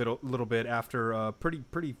earth a little bit after a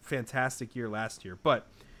pretty fantastic year last year. But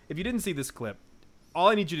if you didn't see this clip, all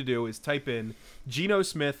I need you to do is type in Geno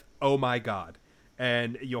Smith, oh my God,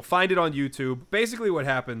 and you'll find it on YouTube. Basically what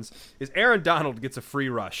happens is Aaron Donald gets a free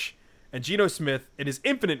rush, and Geno Smith, in his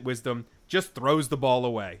infinite wisdom, just throws the ball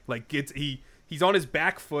away. Like he's on his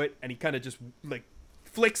back foot, and he kind of just like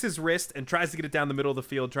flicks his wrist and tries to get it down the middle of the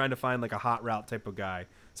field, trying to find like a hot route type of guy.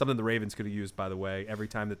 Something the Ravens could have used, by the way. Every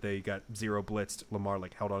time that they got zero blitzed, Lamar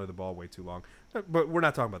like held onto the ball way too long. But we're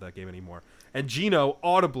not talking about that game anymore. And Geno,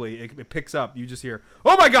 audibly, it picks up. You just hear,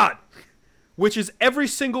 oh my God! Which is every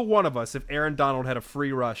single one of us if Aaron Donald had a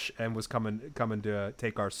free rush and was coming to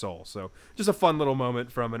take our soul. So just a fun little moment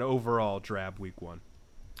from an overall drab week one.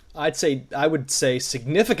 I would say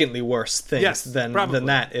significantly worse things than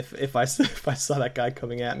that if I saw that guy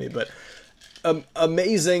coming at me. But an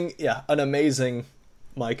amazing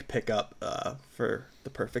Mike pickup for the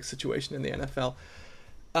perfect situation in the NFL.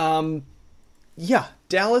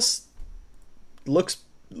 Dallas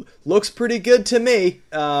looks pretty good to me.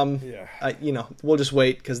 We'll just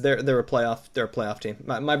wait because they're a playoff team.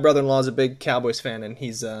 My brother-in-law is a big Cowboys fan, and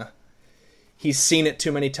he's seen it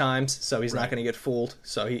too many times, so he's not going to get fooled.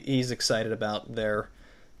 So he's excited about their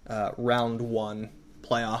round one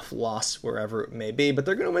playoff loss wherever it may be. But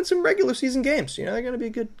they're going to win some regular season games. They're going to be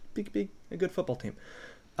a good football team.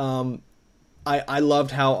 I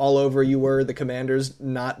loved how all over you were the Commanders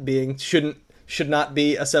not being should not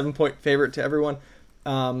be a 7-point favorite to everyone.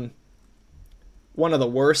 One of the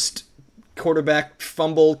worst quarterback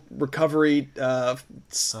fumble recovery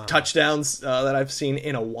touchdowns that I've seen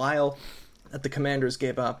in a while that the Commanders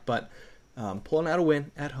gave up, but pulling out a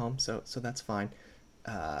win at home, so that's fine.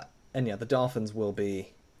 The Dolphins will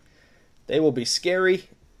be scary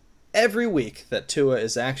every week that Tua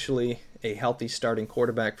is actually a healthy starting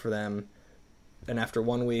quarterback for them. And after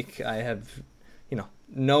 1 week, I have,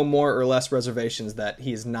 no more or less reservations that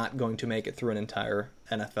he's not going to make it through an entire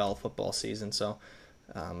NFL football season. So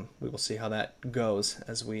we will see how that goes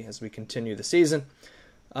as we continue the season.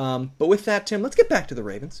 But with that, Tim, let's get back to the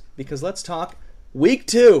Ravens because let's talk week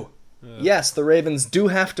 2. Yes, the Ravens do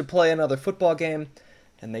have to play another football game,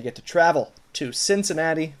 and they get to travel to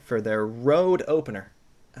Cincinnati for their road opener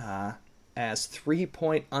as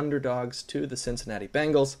 3-point underdogs to the Cincinnati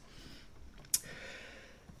Bengals.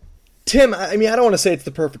 Tim, I don't want to say it's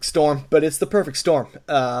the perfect storm, but it's the perfect storm.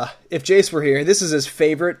 If Jace were here, this is his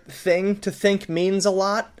favorite thing to think means a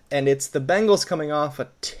lot, and it's the Bengals coming off a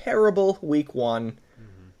terrible week 1,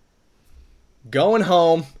 going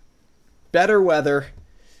home, better weather.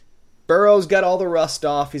 Burrow's got all the rust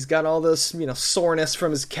off. He's got all this, soreness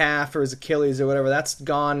from his calf or his Achilles or whatever. That's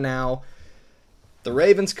gone now. The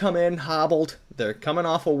Ravens come in hobbled. They're coming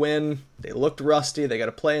off a win. They looked rusty. They got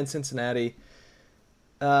to play in Cincinnati.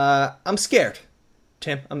 I'm scared,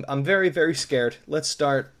 Tim. I'm very, very scared. Let's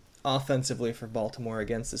start offensively for Baltimore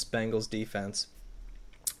against this Bengals defense.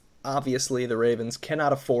 Obviously, the Ravens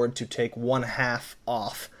cannot afford to take one half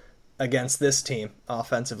off against this team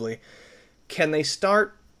offensively. Can they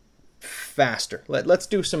start faster? Let's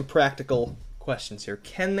do some practical questions here.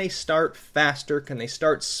 Can they start faster? Can they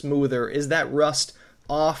start smoother? Is that rust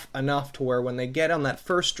off enough to where when they get on that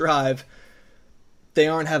first drive, they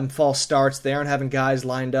aren't having false starts, they aren't having guys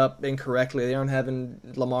lined up incorrectly, they aren't having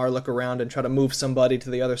Lamar look around and try to move somebody to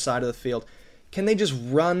the other side of the field? Can they just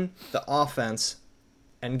run the offense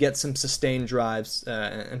and get some sustained drives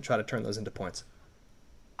and try to turn those into points?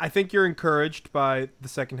 I think you're encouraged by the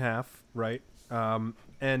second half, right? I'll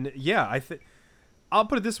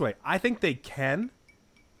put it this way. I think they can.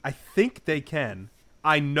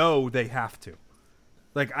 I know they have to.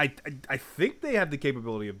 I think they have the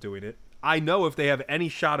capability of doing it. I know if they have any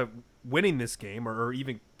shot of winning this game or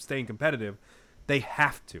even staying competitive, they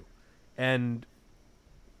have to. And,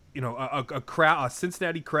 a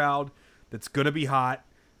Cincinnati crowd that's going to be hot,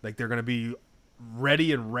 like they're going to be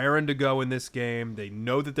ready and raring to go in this game. They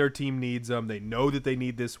know that their team needs them. They know that they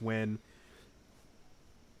need this win.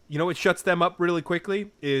 You know what shuts them up really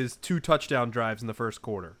quickly is 2 touchdown drives in the first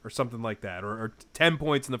quarter or something like that, or 10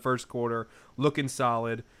 points in the first quarter, looking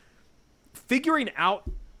solid. Figuring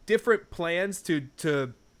out different plans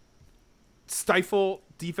to stifle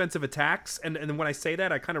defensive attacks, and when I say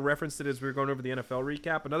that, I kind of referenced it as we were going over the NFL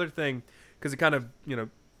recap. Another thing, because it kind of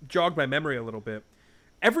jogged my memory a little bit.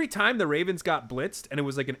 Every time the Ravens got blitzed, and it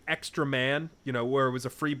was like an extra man, where it was a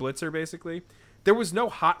free blitzer basically, there was no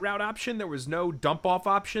hot route option, there was no dump off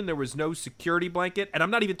option, there was no security blanket, and I'm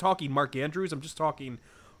not even talking Mark Andrews, I'm just talking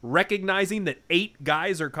recognizing that 8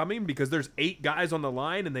 guys are coming because there's 8 guys on the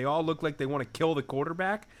line and they all look like they want to kill the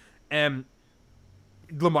quarterback, and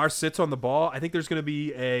Lamar sits on the ball. I think there's going to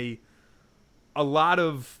be a lot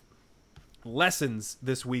of lessons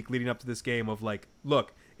this week leading up to this game of like,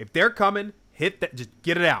 look, if they're coming, hit that, just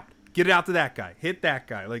get it out to that guy, hit that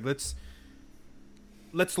guy. Like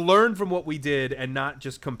let's learn from what we did and not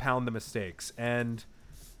just compound the mistakes. And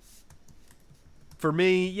for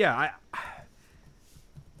me, yeah,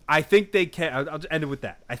 I think they can. I'll end it with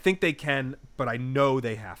that. I think they can, but I know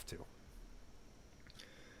they have to.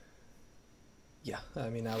 Yeah, I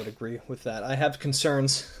mean, I would agree with that. I have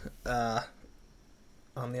concerns on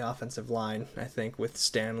the offensive line, I think, with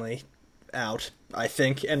Stanley out, I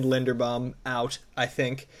think, and Linderbaum out. I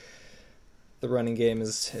think the running game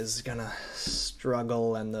is going to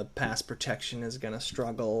struggle, and the pass protection is going to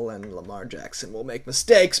struggle, and Lamar Jackson will make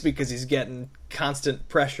mistakes because he's getting constant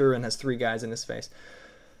pressure and has 3 guys in his face.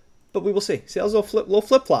 But we will see. Sales will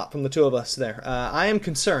flip-flop from the two of us there. I am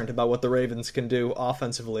concerned about what the Ravens can do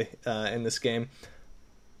offensively in this game.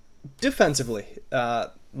 Defensively,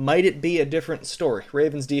 might it be a different story?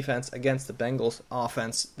 Ravens defense against the Bengals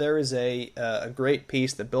offense. There is a great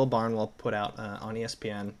piece that Bill Barnwell put out on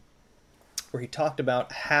ESPN where he talked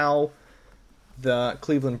about how the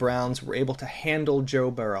Cleveland Browns were able to handle Joe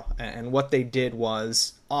Burrow. And what they did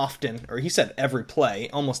was often, or he said every play,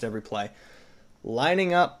 almost every play,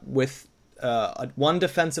 lining up with one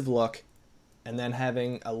defensive look and then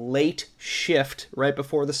having a late shift right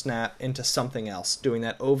before the snap into something else, doing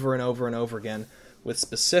that over and over and over again with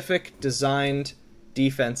specific designed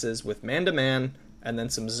defenses with man-to-man and then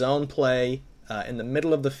some zone play in the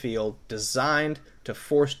middle of the field designed to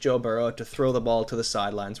force Joe Burrow to throw the ball to the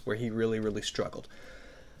sidelines where he really, really struggled.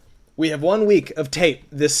 We have 1 week of tape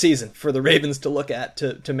this season for the Ravens to look at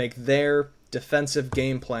to make their defensive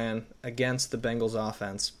game plan against the Bengals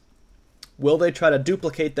offense. Will they try to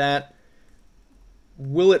duplicate that?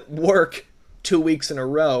 Will it work 2 weeks in a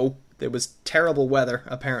row? There was terrible weather,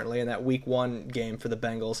 apparently, in that week 1 game for the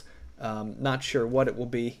Bengals. Not sure what it will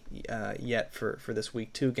be yet for this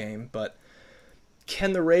week 2 game, but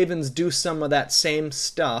can the Ravens do some of that same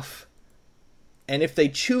stuff? And if they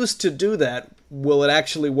choose to do that, will it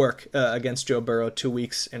actually work against Joe Burrow 2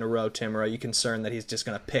 weeks in a row, Tim? Or are you concerned that he's just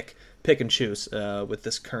going to pick and choose with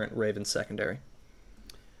this current Ravens secondary?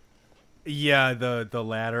 Yeah, the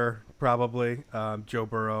latter, probably. Joe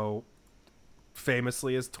Burrow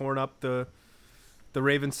famously has torn up the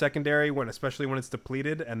Ravens secondary, especially when it's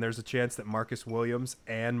depleted, and there's a chance that Marcus Williams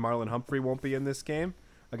and Marlon Humphrey won't be in this game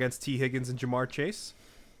against T. Higgins and Jamar Chase,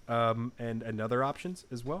 and other options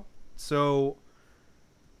as well. So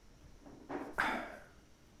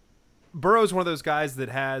Burrow's one of those guys that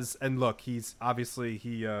has, and look, he's obviously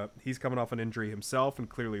he's coming off an injury himself and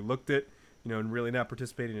clearly looked it, and really not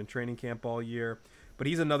participating in training camp all year. But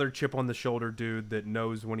he's another chip on the shoulder dude that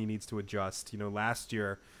knows when he needs to adjust. Last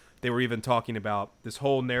year they were even talking about this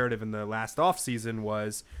whole narrative in the last offseason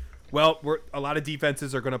was, well, a lot of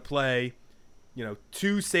defenses are going to play,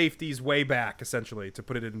 2 safeties way back, essentially, to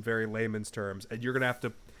put it in very layman's terms, and you're going to have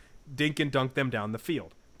to dink and dunk them down the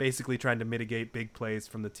field, basically trying to mitigate big plays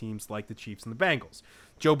from the teams like the Chiefs and the Bengals.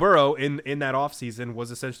 Joe Burrow in that offseason was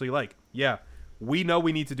essentially like, yeah, we know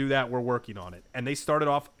we need to do that. We're working on it. And they started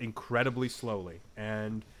off incredibly slowly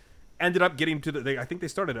and ended up getting to I think they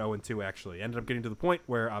started 0-2 actually. Ended up getting to the point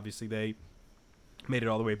where obviously they made it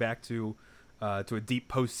all the way back to a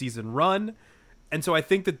deep postseason run. And so I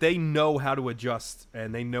think that they know how to adjust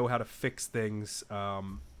and they know how to fix things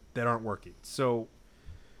that aren't working. So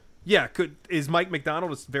yeah, is Mike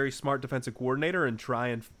McDonald a very smart defensive coordinator and try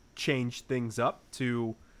and change things up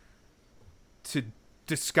to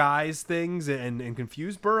disguise things and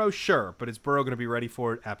confuse Burrow? Sure, but is Burrow going to be ready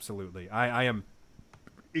for it? Absolutely. I am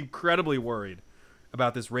incredibly worried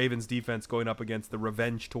about this Ravens defense going up against the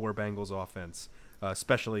revenge tour Bengals offense,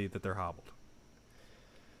 especially that they're hobbled.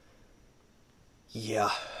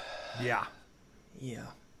 Yeah. Yeah.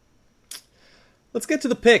 Let's get to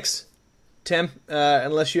the picks, Tim.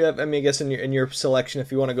 Unless you have, I guess in your selection,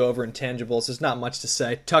 if you want to go over intangibles, there's not much to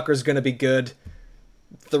say. Tucker's going to be good.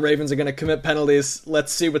 The Ravens are going to commit penalties.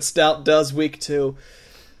 Let's see what Stout does week 2.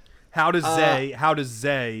 How does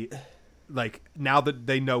Zay, like, now that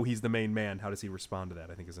they know he's the main man, how does he respond to that?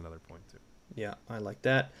 I think is another point, too. Yeah, I like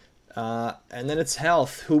that. And then it's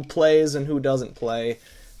health. Who plays and who doesn't play.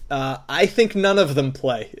 I think none of them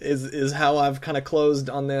play, is how I've kind of closed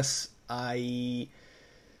on this. In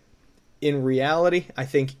reality, I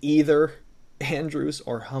think either Andrews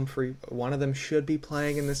or Humphrey, one of them should be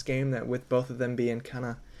playing in this game, that with both of them being kind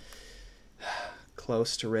of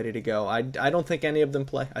close to ready to go. I don't think any of them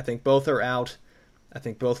play. I think both are out. I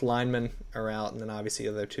think both linemen are out, and then obviously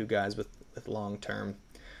the other two guys with long-term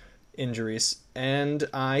injuries. And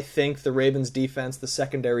I think the Ravens defense, the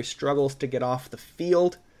secondary, struggles to get off the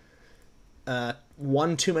field.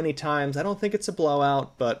 One too many times. I don't think it's a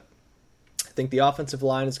blowout, but I think the offensive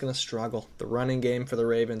line is going to struggle. The running game for the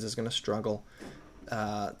Ravens is going to struggle.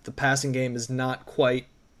 The passing game is not quite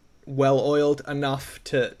well-oiled enough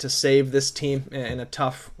to save this team in a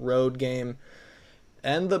tough road game.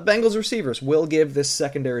 And the Bengals receivers will give this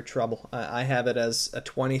secondary trouble. I have it as a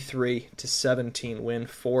 23-17 win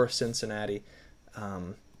for Cincinnati.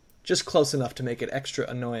 Just close enough to make it extra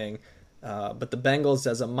annoying. But the Bengals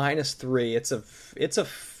as a -3,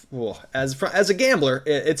 as a gambler,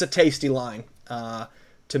 it's a tasty line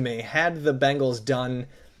to me. Had the Bengals done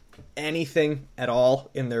anything at all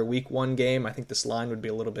in their week 1 game, I think this line would be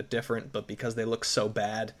a little bit different, but because they look so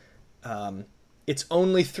bad, it's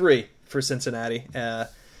only 3 for Cincinnati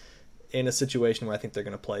in a situation where I think they're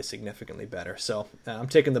going to play significantly better. So I'm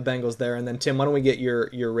taking the Bengals there. And then, Tim, why don't we get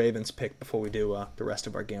your Ravens pick before we do the rest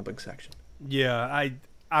of our gambling section? Yeah,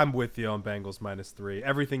 I'm with you on Bengals -3.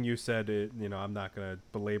 Everything you said, I'm not going to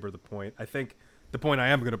belabor the point. I think the point I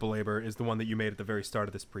am going to belabor is the one that you made at the very start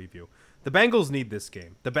of this preview. The Bengals need this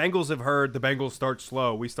game. The Bengals have heard the Bengals start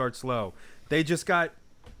slow. We start slow. They just got,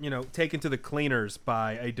 taken to the cleaners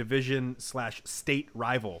by a division/state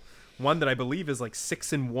rival. One that I believe is like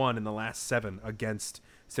 6-1 in the last 7 against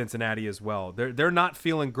Cincinnati as well. They're not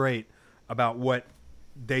feeling great about what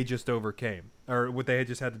they just overcame, or what they had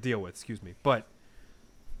just had to deal with, But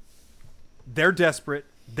they're desperate.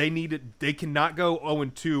 They cannot go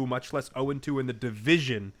 0-2, much less 0-2 in the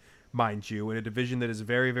division, mind you, in a division that is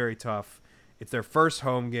very, very tough. It's their first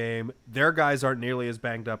home game. Their guys aren't nearly as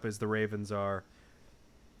banged up as the Ravens are.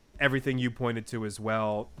 Everything you pointed to as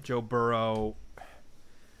well. Joe Burrow,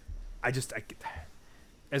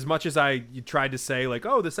 as much as you tried to say, like,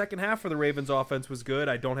 oh, the second half for the Ravens offense was good,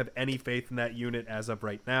 I don't have any faith in that unit as of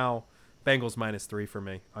right now. Bengals -3 for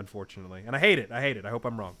me, unfortunately. And I hate it. I hope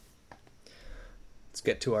I'm wrong. Let's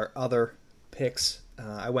get to our other picks.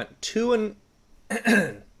 I went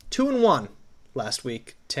 2-1 last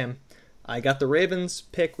week, Tim. I got the Ravens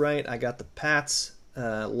pick right. I got the Pats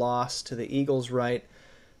loss to the Eagles right.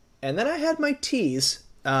 And then I had my teas,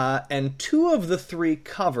 and 2 of the 3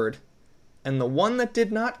 covered. And the one that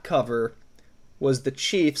did not cover was the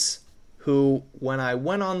Chiefs, who, when I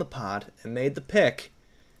went on the pod and made the pick,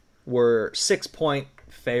 were 6-point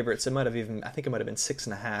favorites. I think it might have been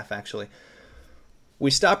 6.5, actually. We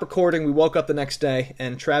stopped recording, we woke up the next day,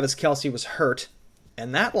 and Travis Kelce was hurt,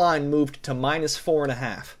 and that line moved to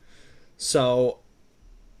 -4.5. So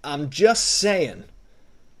I'm just saying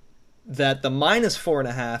that the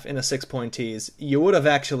 -4.5 in a 6-point tease, you would have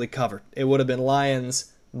actually covered. It would have been Lions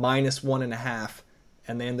 -1.5,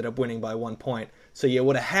 and they ended up winning by 1 point. So you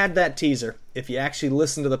would have had that teaser if you actually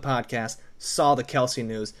listened to the podcast, saw the Kelce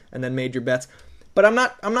news, and then made your bets. But I'm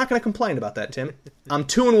not going to complain about that, Tim. I'm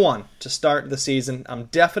 2-1 to start the season. I'm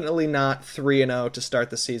definitely not 3-0 to start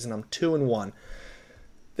the season. I'm 2-1.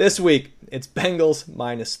 This week, it's Bengals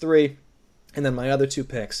 -3, and then my other 2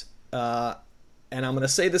 picks. And I'm going to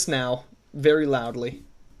say this now very loudly.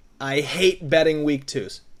 I hate betting week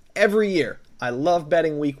 2s. Every year, I love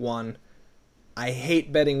betting week 1. I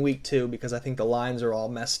hate betting week 2 because I think the lines are all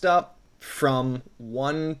messed up from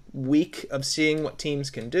 1 week of seeing what teams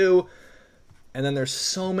can do. And then there's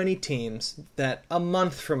so many teams that a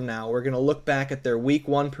month from now we're going to look back at their week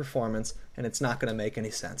 1 performance and it's not going to make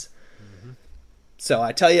any sense. Mm-hmm. So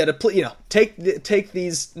I tell you to take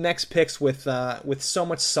these next picks with so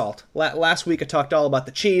much salt. Last week I talked all about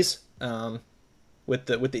the cheese with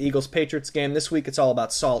the Eagles Patriots game. This week it's all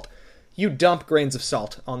about salt. You dump grains of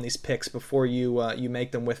salt on these picks before you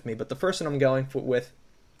make them with me. But the first one I'm going with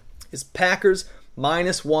is Packers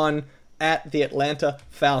 -1 at the Atlanta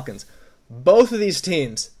Falcons. Both of these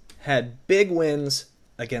teams had big wins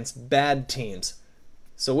against bad teams.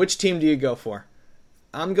 So which team do you go for?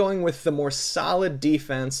 I'm going with the more solid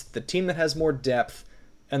defense, the team that has more depth,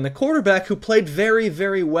 and the quarterback who played very,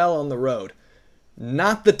 very well on the road.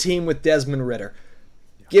 Not the team with Desmond Ridder.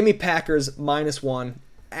 Give me Packers -1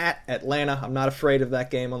 at Atlanta. I'm not afraid of that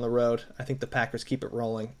game on the road. I think the Packers keep it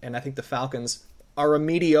rolling, and I think the Falcons are a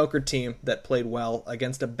mediocre team that played well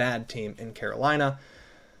against a bad team in Carolina.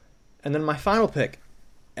 And then my final pick,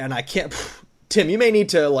 and I can't... Tim, you may need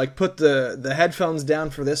to like put the headphones down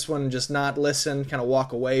for this one and just not listen, kind of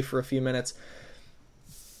walk away for a few minutes.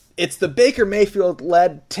 It's the Baker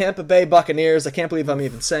Mayfield-led Tampa Bay Buccaneers. I can't believe I'm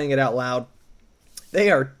even saying it out loud. They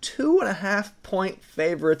are 2.5-point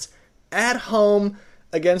favorites at home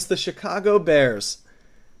against the Chicago Bears.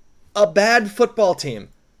 A bad football team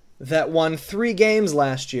that won 3 games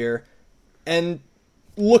last year and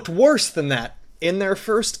looked worse than that in their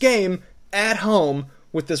first game at home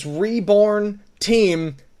with this reborn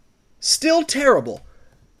team still terrible.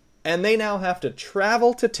 And they now have to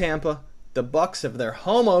travel to Tampa. The Bucs have their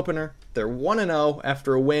home opener. They're 1-0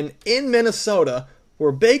 after a win in Minnesota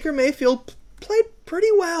where Baker Mayfield played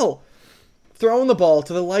pretty well, throwing the ball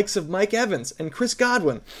to the likes of Mike Evans and Chris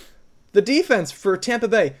Godwin. The defense for Tampa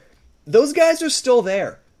Bay, those guys are still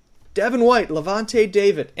there. Devin White, Levante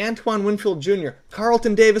David, Antoine Winfield Jr.,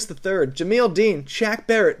 Carlton Davis III, Jameel Dean, Shaq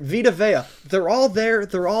Barrett, Vita Vea. They're all there.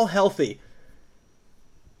 They're all healthy.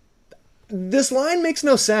 This line makes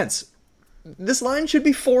no sense. This line should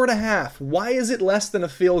be 4.5. Why is it less than a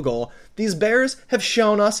field goal? These Bears have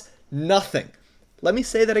shown us nothing. Let me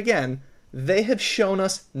say that again. They have shown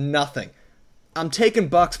us nothing. I'm taking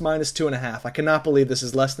Bucks minus 2.5. I cannot believe this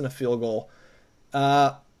is less than a field goal.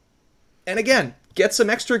 And again, get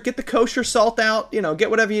the kosher salt out, get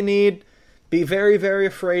whatever you need. Be very, very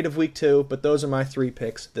afraid of week 2, but those are my 3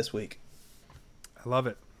 picks this week. I love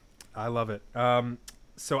it.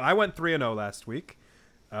 So I went 3-0 last week.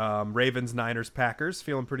 Ravens, Niners, Packers.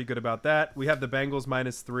 Feeling pretty good about that. We have the Bengals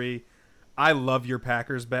minus 3. I love your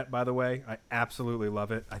Packers bet, by the way. I absolutely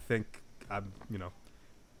love it. I think I'm,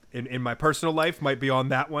 in my personal life, might be on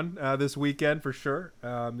that one this weekend for sure.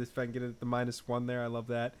 If I can get it at the -1 there, I love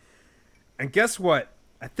that. And guess what?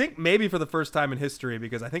 I think maybe for the first time in history,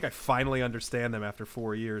 because I think I finally understand them after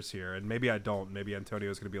 4 years here, and maybe I don't. Maybe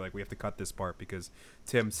Antonio's going to be like, we have to cut this part because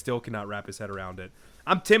Tim still cannot wrap his head around it.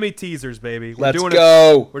 I'm Timmy Teasers, baby. Let's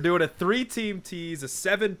go. We're doing a 3-team tease, a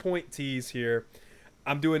 7-point tease here.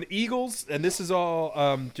 I'm doing Eagles, and this is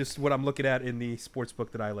all just what I'm looking at in the sports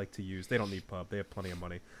book that I like to use. They don't need pub. They have plenty of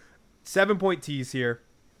money. 7-point tease here.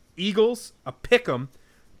 Eagles, a pick'em,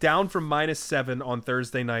 down from -7 on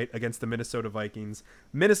Thursday night against the Minnesota Vikings.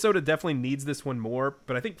 Minnesota definitely needs this one more,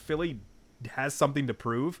 but I think Philly has something to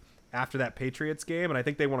prove after that Patriots game, and I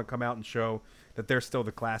think they want to come out and show that they're still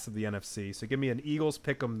the class of the NFC. So give me an Eagles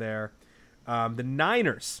pick'em there. The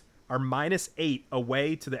Niners are -8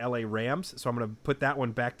 away to the LA Rams, so I'm going to put that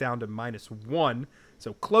one back down to -1.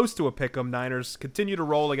 So close to a pick'em. Niners continue to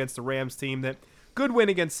roll against the Rams team that good win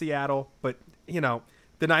against Seattle, but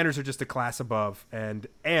the Niners are just a class above. And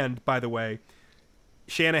by the way,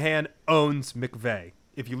 Shanahan owns McVay.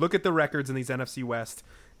 If you look at the records in these NFC West,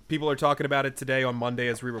 people are talking about it today on Monday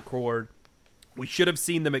as we record. We should have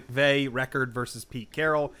seen the McVay record versus Pete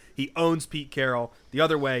Carroll. He owns Pete Carroll. The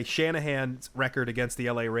other way, Shanahan's record against the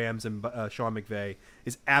LA Rams and Sean McVay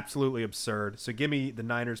is absolutely absurd. So give me the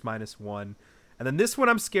Niners -1. And then this one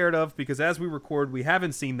I'm scared of because as we record, we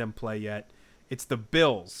haven't seen them play yet. It's the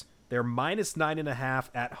Bills. They're -9.5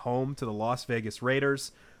 at home to the Las Vegas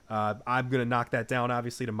Raiders. I'm going to knock that down,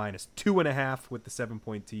 obviously, to -2.5 with the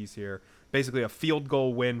 7-point tease here. Basically a field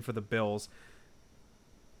goal win for the Bills.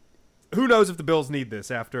 Who knows if the Bills need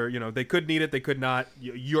this after, they could need it, they could not.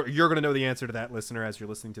 You're going to know the answer to that, listener, as you're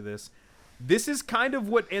listening to this. This is kind of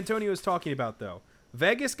what Antonio is talking about, though.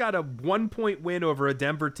 Vegas got a 1-point win over a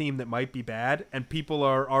Denver team that might be bad, and people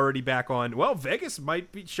are already back on, well, Vegas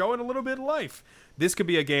might be showing a little bit of life. This could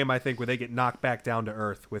be a game, I think, where they get knocked back down to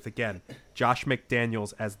earth with, again, Josh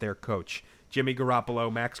McDaniels as their coach. Jimmy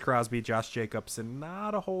Garoppolo, Max Crosby, Josh Jacobs, and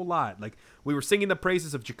not a whole lot. Like, we were singing the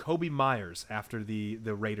praises of Jacoby Myers after the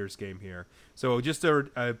Raiders game here. So just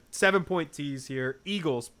a 7-point tease here.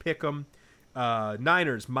 Eagles, pick 'em.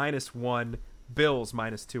 Niners, -1. Bills,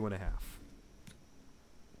 -2.5.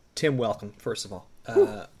 Tim, welcome, first of all.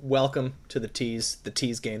 Welcome to the tease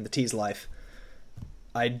game, the tease life.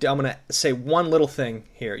 I'm going to say one little thing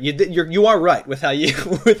here. You are right with how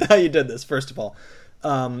you did this, first of all.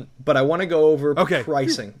 But I want to go over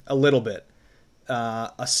pricing a little bit.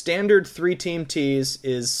 A standard 3-team tease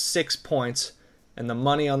is 6 points, and the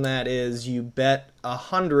money on that is you bet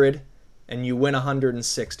 100 and you win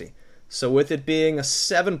 160. So with it being a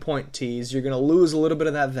 7-point tease, you're going to lose a little bit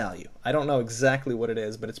of that value. I don't know exactly what it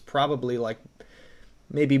is, but it's probably like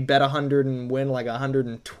maybe bet 100 and win like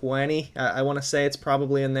 120. I want to say it's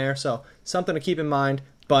probably in there. So something to keep in mind.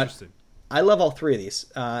 But I love all 3 of these.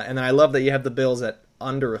 And then I love that you have the Bills at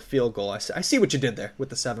under a field goal. I see what you did there with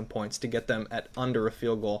the 7 points to get them at under a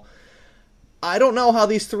field goal. I don't know how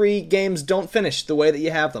these 3 games don't finish the way that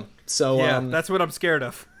you have them. So yeah, that's what I'm scared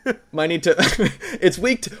of. Might need to. It's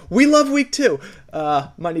week 2. We love week 2.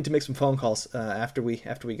 Might need to make some phone calls after we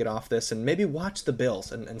get off this, and maybe watch the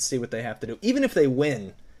Bills and see what they have to do. Even if they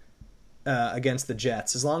win against the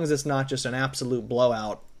Jets, as long as it's not just an absolute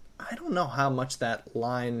blowout, I don't know how much that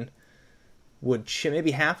line would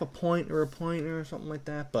maybe half a point or something like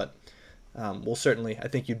that. But we'll certainly. I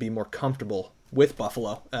think you'd be more comfortable with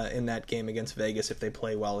Buffalo in that game against Vegas if they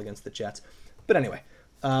play well against the Jets. But anyway,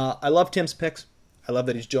 I love Tim's picks. I love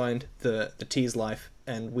that he's joined the Tease life,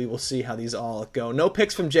 and we will see how these all go. No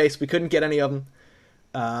picks from Jace. We couldn't get any of them.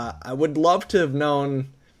 I would love to have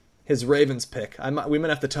known his Ravens pick. We might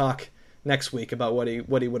have to talk next week about what he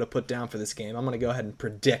would have put down for this game. I'm going to go ahead and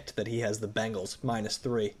predict that he has the Bengals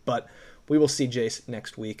 -3, but we will see Jace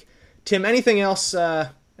next week. Tim, anything else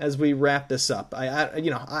as we wrap this up?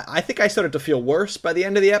 I think I started to feel worse by the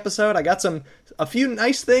end of the episode. I got a few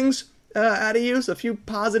nice things out of you, a few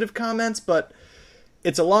positive comments, but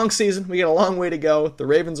it's a long season. We got a long way to go. The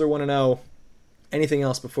Ravens are 1-0. Anything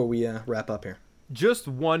else before we wrap up here? Just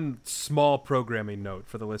one small programming note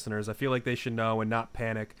for the listeners. I feel like they should know and not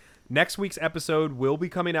panic. Next week's episode will be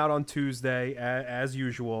coming out on Tuesday, as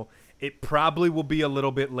usual. It probably will be a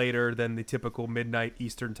little bit later than the typical midnight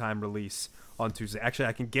Eastern time release on Tuesday. Actually,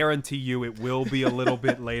 I can guarantee you it will be a little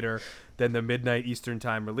bit later than the midnight Eastern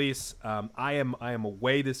time release. I am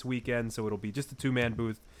away this weekend, so it'll be just a 2-man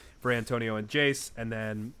booth for Antonio and Jace, and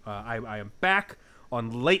then I am back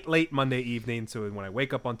on late Monday evening, so when I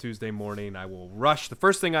wake up on Tuesday morning, I will rush. The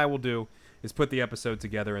first thing I will do is put the episode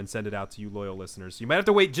together and send it out to you loyal listeners. So you might have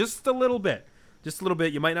to wait just a little bit.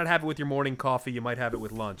 You might not have it with your morning coffee. You might have it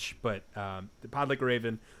with lunch, but the Pod Like a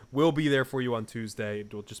Raven will be there for you on Tuesday.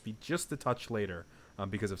 It will just be just a touch later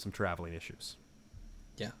because of some traveling issues.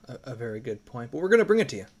 Yeah, a very good point. But we're going to bring it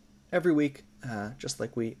to you every week, just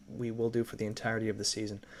like we will do for the entirety of the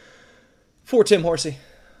season. For Tim Horsey,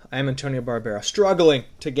 I am Antonio Barbera, struggling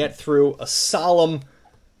to get through a solemn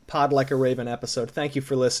Pod Like a Raven episode. Thank you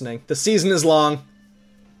for listening. The season is long.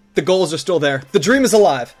 The goals are still there. The dream is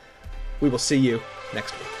alive. We will see you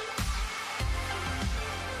next week.